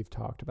think we've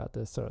talked about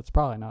this, so it's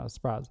probably not a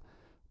surprise,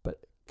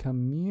 but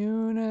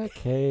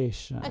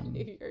communication. I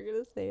knew you were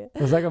going to say it.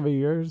 Is that going to be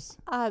yours?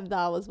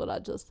 That was what I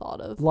just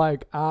thought of.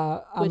 Like, I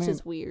Which mean,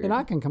 is weird. and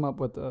I can come up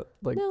with No,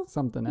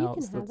 something you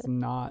else can have that's it.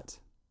 not.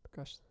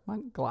 Gosh, my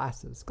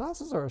glasses.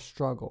 Glasses are a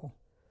struggle.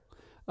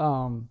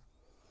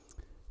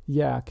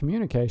 Yeah,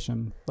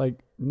 communication. Like,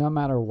 no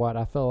matter what,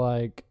 I feel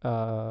like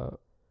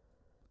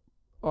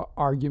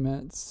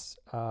arguments,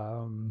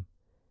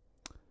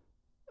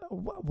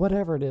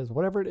 whatever it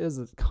is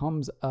that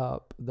comes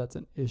up that's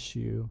an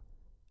issue,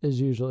 is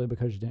usually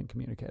because you didn't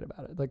communicate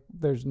about it. Like,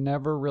 there's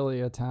never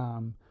really a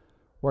time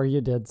where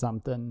you did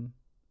something.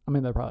 I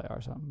mean, there probably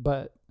are some,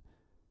 but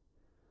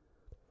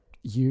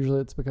usually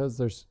it's because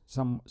there's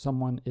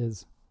someone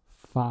is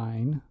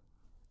fine.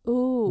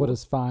 Ooh. What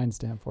does fine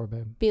stand for,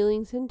 babe?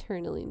 Feelings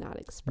internally not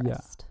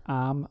expressed.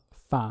 I'm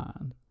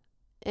fine.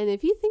 And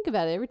if you think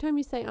about it, every time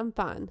you say I'm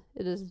fine,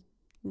 that is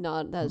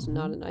not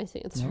a nice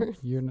answer.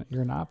 No,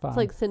 you're not fine. It's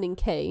like sending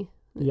K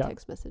in Yeah. a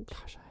text message.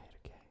 Gosh, I hate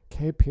a K.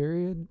 K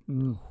period.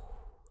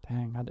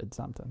 Dang, I did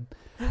something.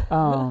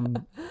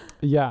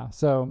 Yeah.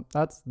 So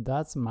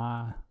that's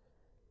my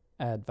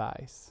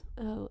advice.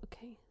 Oh,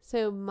 okay.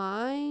 So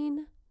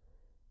mine,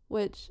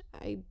 which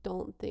I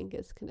don't think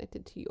is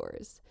connected to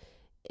yours,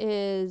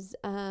 is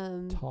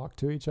Talk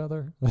to each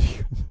other.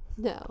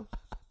 no.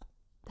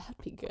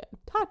 That'd be good.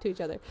 Talk to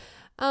each other.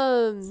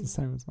 It's the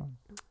same as mine.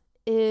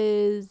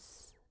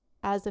 Is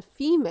as a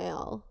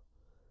female,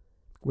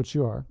 Which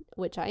you are.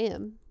 which I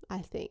am, I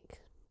think,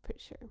 pretty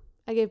sure.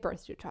 I gave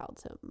birth to a child,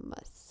 so it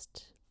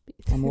must be.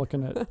 I'm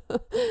looking at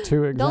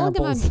 2 examples. Don't look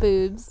at my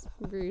boobs.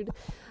 Rude.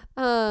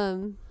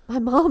 My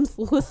mom's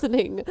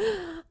listening.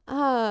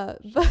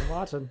 She's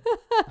watching.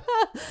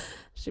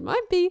 She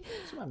might be.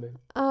 She might be.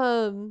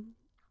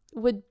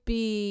 Would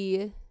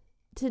be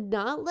to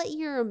not let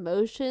your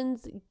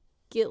emotions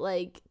get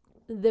like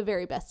the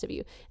very best of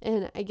you.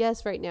 And I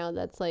guess right now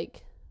that's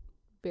like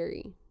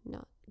very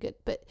not good.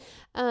 But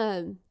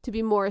to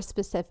be more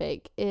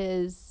specific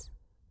is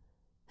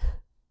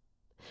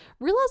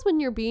realize when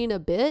you're being a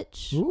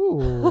bitch.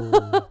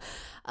 Ooh.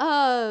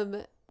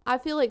 I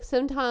feel like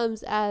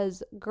sometimes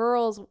as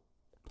girls.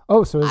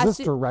 Oh, so is this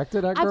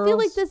directed at girls? I feel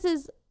like this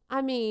is,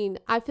 I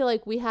feel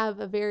like we have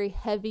a very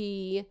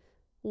heavy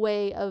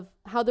way of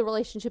how the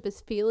relationship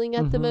is feeling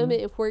at the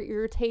moment. If we're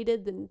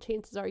irritated, then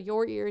chances are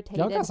you're irritated.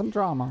 Y'all got some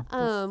drama.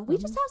 We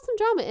just have some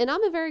drama, and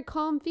I'm a very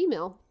calm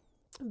female.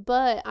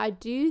 But I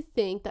do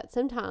think that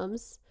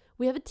sometimes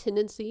we have a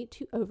tendency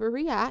to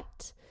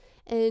overreact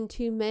and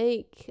to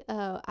make,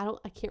 I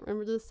can't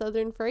remember the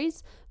Southern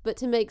phrase, but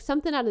to make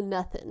something out of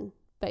nothing.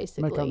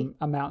 Basically, make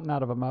a mountain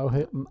out of a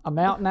molehill. A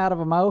mountain out of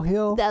a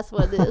molehill. That's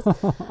what it is.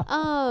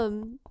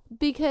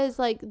 Because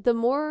like the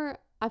more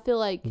I feel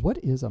like, what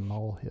is a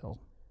molehill?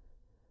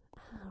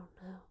 I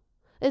don't know.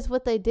 It's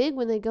what they dig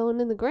when they go in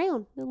the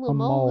ground. A little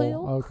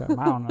molehill. Okay,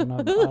 I don't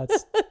know.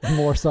 That's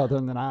more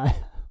Southern than I.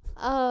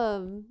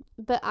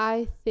 But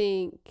I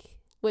think,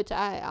 which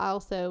I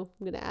also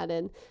am gonna add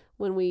in,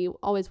 when we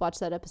always watch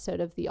that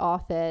episode of The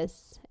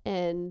Office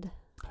and.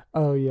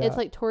 Oh, yeah. It's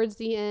like towards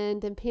the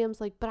end, and Pam's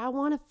like, but I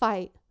want to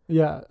fight.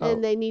 Yeah.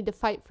 And they need to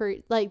fight for,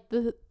 like,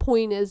 the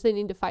point is they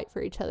need to fight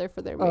for each other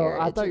for their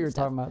marriage. I thought you were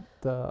talking about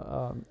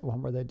the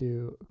one where they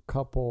do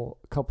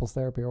couples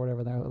therapy or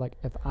whatever. They're like,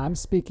 if I'm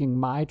speaking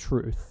my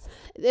truth.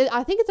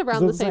 I think it's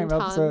around the same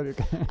time.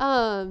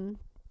 Episode?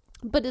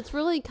 But it's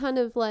really kind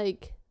of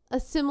like a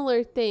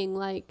similar thing.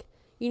 Like,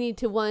 you need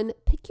to, one,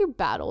 pick your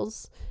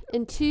battles,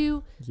 and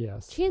two,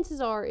 yes, chances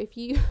are if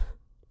you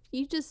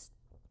just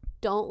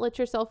don't let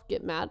yourself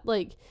get mad.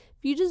 Like, if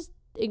you just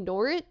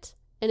ignore it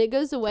and it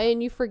goes away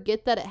and you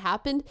forget that it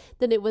happened,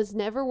 then it was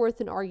never worth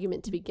an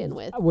argument to begin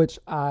with. Which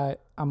I'm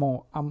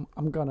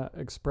gonna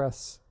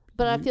express.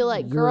 But I feel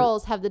like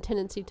girls have the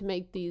tendency to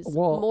make these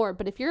more.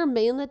 But if you're a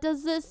man that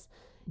does this,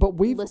 but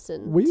we've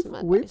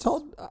we've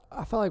told.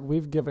 I feel like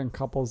we've given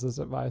couples this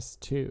advice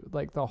too.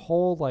 Like the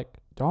whole like,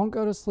 don't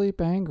go to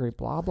sleep angry,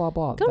 blah blah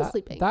blah. Go to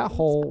sleep angry. That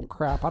whole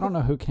crap. I don't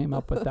know who came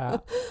up with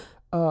that.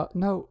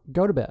 No,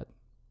 go to bed.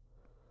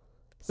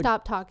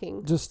 Stop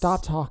talking. Just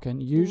stop talking.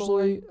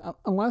 Usually,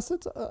 unless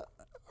it's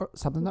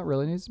something that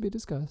really needs to be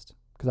discussed,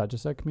 because I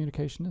just said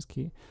communication is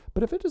key.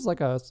 But if it is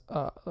like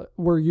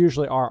where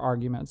usually our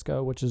arguments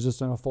go, which is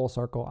just in a full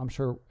circle, I'm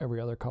sure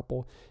every other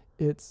couple,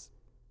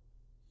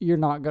 you're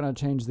not going to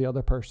change the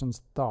other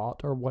person's thought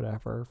or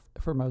whatever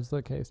for most of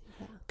the case.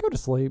 Yeah. Go to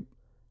sleep.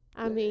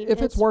 I mean,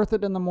 if it's worth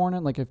it in the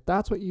morning, like if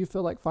that's what you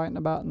feel like fighting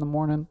about in the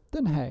morning,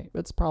 then hey,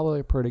 it's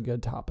probably a pretty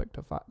good topic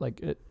to fight. Like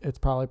it's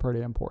probably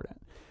pretty important.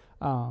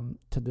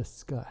 To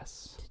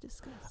discuss.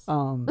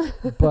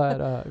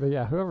 But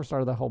yeah, whoever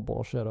started that whole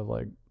bullshit of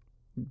like,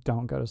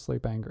 don't go to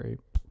sleep angry.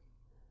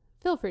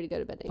 Feel free to go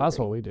to bed angry. That's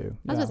what we do.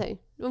 I was going to say,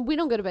 we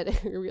don't go to bed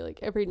angry like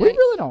every night. We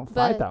really don't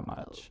fight that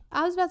much.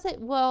 I was about to say,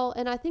 well,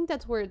 and I think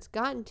that's where it's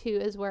gotten to,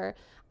 is where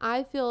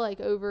I feel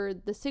like over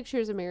the 6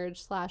 years of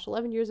marriage /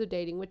 11 years of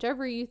dating,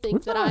 whichever you think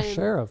We've that got I our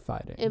share of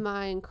fighting.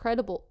 I'm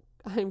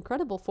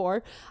credible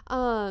for,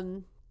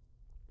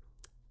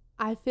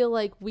 I feel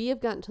like we have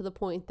gotten to the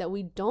point that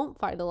we don't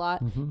fight a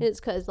lot. Mm-hmm. And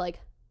it's because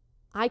like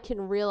I can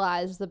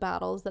realize the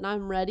battles that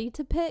I'm ready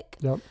to pick.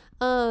 Yep.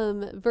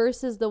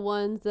 Versus the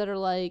ones that are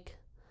like,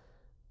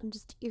 I'm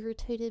just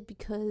irritated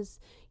because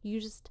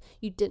you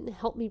didn't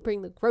help me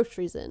bring the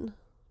groceries in.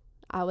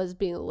 I was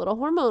being a little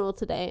hormonal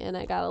today, and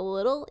I got a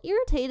little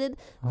irritated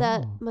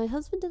that my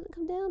husband didn't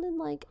come down and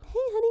like, hey,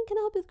 honey, can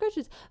I help you with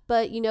groceries?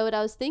 But you know what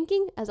I was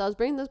thinking as I was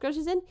bringing those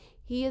groceries in?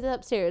 He is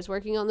upstairs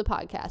working on the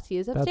podcast. He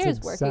is upstairs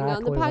working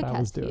on the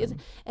podcast.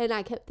 And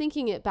I kept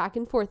thinking it back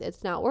and forth.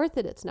 It's not worth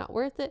it. It's not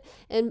worth it.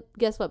 And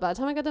guess what? By the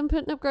time I got done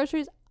putting up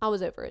groceries, I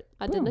was over it.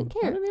 I didn't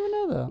care. I didn't even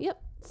know that.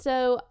 Yep.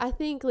 So I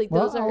think like I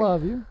love I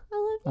love you. you.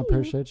 I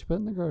appreciate you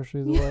putting the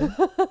groceries away.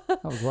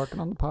 I was working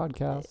on the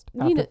podcast.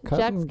 You know,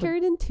 Jack's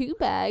carried in 2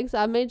 bags.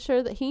 I made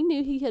sure that he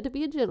knew he had to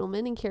be a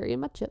gentleman and carry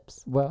my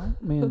chips. Well,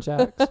 me and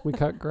Jax, we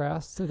cut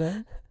grass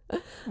today,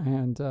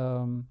 and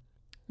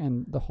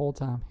the whole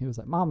time he was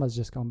like, "Mama's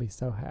just gonna be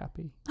so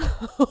happy."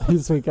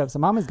 He kept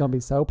saying, "Mama's gonna be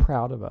so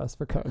proud of us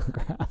for cutting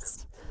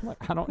grass." I'm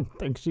like, I don't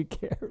think she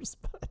cares,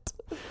 but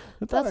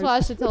that's why I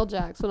should tell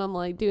Jax when I'm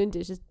like doing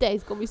dishes.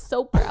 Dave's gonna be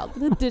so proud that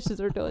the dishes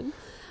are doing.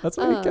 That's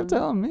what he kept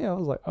telling me. I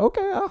was like,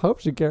 okay, I hope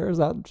she cares.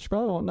 She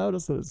probably won't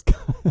notice that it's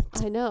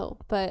cut. I know,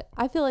 but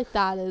I feel like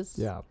that is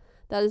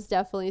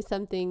definitely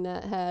something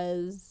that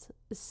has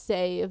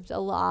saved a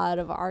lot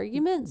of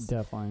arguments.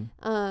 Definitely.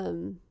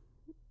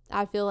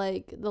 I feel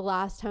like the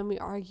last time we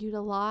argued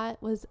a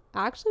lot was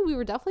actually, we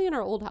were definitely in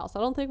our old house. I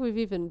don't think we've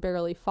even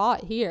barely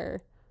fought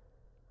here.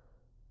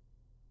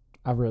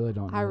 I really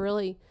don't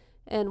know.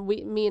 And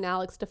me and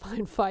Alex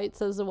define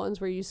fights as the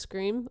ones where you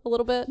scream a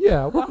little bit.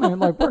 Yeah, well, I mean,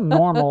 like, we're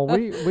normal.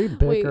 We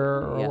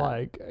bicker or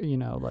like, you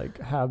know, like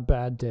have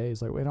bad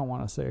days. Like, we don't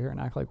want to sit here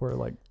and act like we're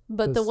like.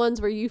 But the ones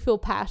where you feel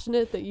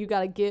passionate that you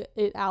got to get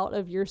it out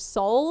of your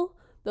soul,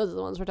 those are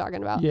the ones we're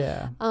talking about.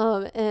 Yeah.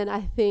 And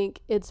I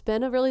think it's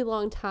been a really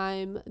long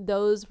time.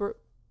 Those were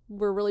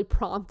really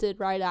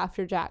prompted right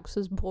after Jax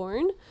was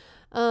born.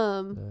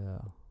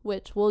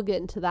 Which we'll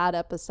get into that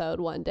episode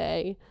one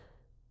day.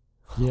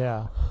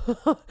 Yeah.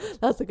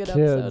 That's a good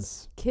episode.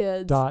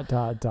 Kids. ...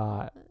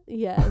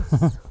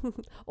 Yes.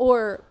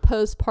 Or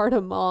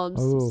postpartum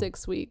moms, Ooh.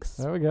 6 weeks.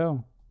 There we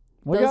go.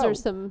 We got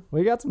some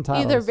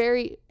titles. either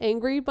very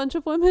angry bunch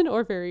of women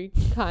or very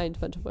kind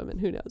bunch of women.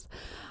 Who knows?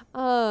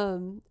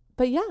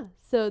 But yeah,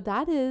 so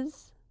that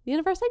is the end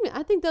of our segment.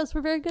 I think those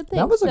were very good things.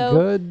 That was a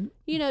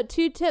good...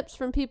 2 tips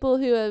from people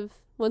who have,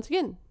 once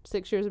again,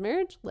 6 years of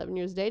marriage, 11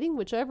 years of dating,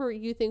 whichever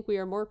you think we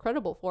are more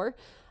credible for.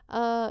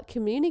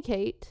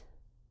 Communicate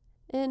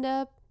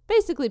and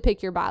basically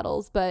pick your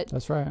battles. But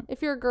that's right.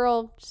 if you're a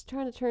girl, just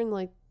trying to turn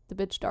like the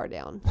bitch dar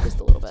down just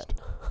a little bit.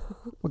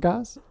 Well,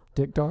 guys,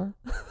 dick dar.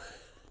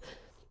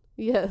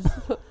 Yes.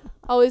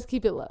 Always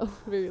keep it low,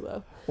 very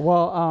low.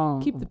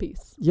 Well, keep the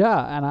peace.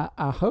 Yeah, and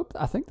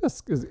I think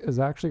this is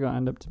actually going to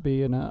end up to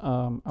be in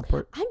I'm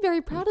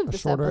very proud of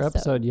this shorter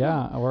episode.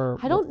 Yeah,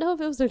 I don't know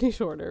if it was any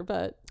shorter,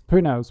 but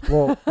who knows?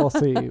 We'll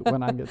see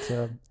when I get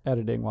to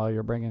editing while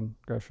you're bringing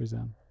groceries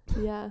in.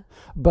 Yeah.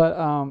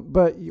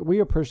 But we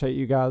appreciate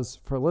you guys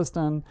for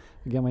listening.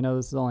 Again, we know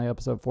this is only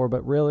episode 4,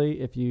 but really,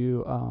 if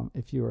you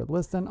are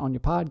listening on your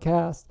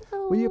podcast,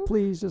 will you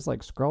please just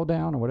like scroll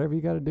down or whatever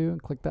you got to do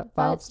and click that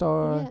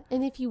 5-star? Yeah.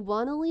 And if you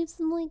want to leave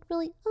some like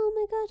really, oh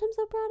my gosh, I'm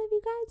so proud of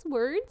you guys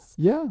words.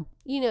 Yeah.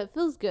 It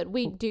feels good.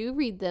 We do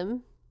read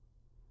them.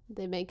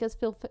 They make us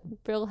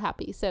feel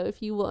happy. So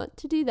if you want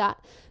to do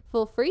that,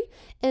 feel free.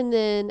 And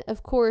then,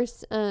 of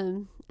course,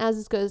 as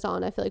this goes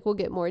on, I feel like we'll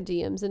get more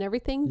DMs and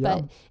everything.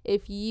 Yeah. But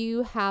if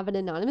you have an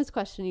anonymous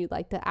question you'd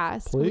like to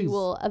ask, we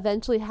will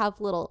eventually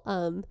have little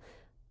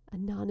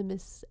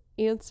anonymous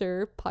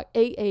answer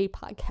AA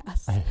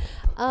podcast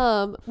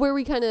where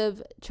we kind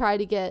of try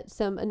to get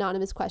some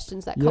anonymous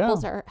questions that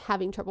couples are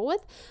having trouble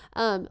with.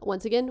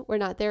 Once again, we're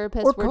not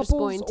therapists. We're just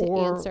going to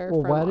answer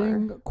from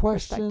wedding our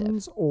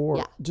questions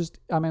or just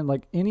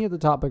like any of the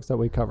topics that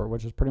we cover,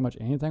 which is pretty much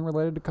anything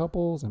related to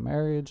couples and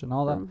marriage and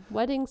all that. From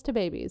weddings to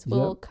babies.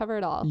 We'll cover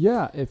it all.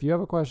 Yeah. If you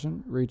have a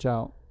question, reach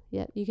out.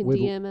 Yeah, you can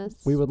DM us.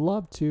 We would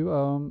love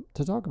to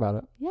talk about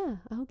it. Yeah,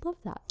 I would love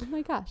that. Oh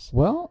my gosh.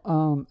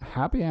 Well,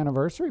 happy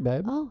anniversary,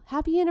 babe. Oh,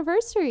 happy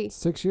anniversary.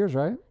 6 years,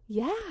 right?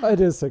 Yeah. It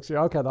is 6 years.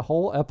 Okay, the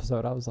whole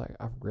episode, I was like,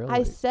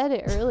 I said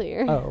it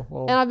earlier. Oh,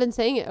 well. And I've been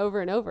saying it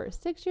over and over.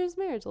 6 years of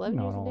marriage, 11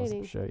 years of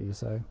dating. Shit you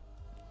say.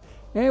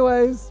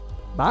 Anyways,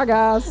 bye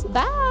guys.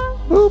 Bye.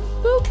 Boop.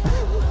 Boop.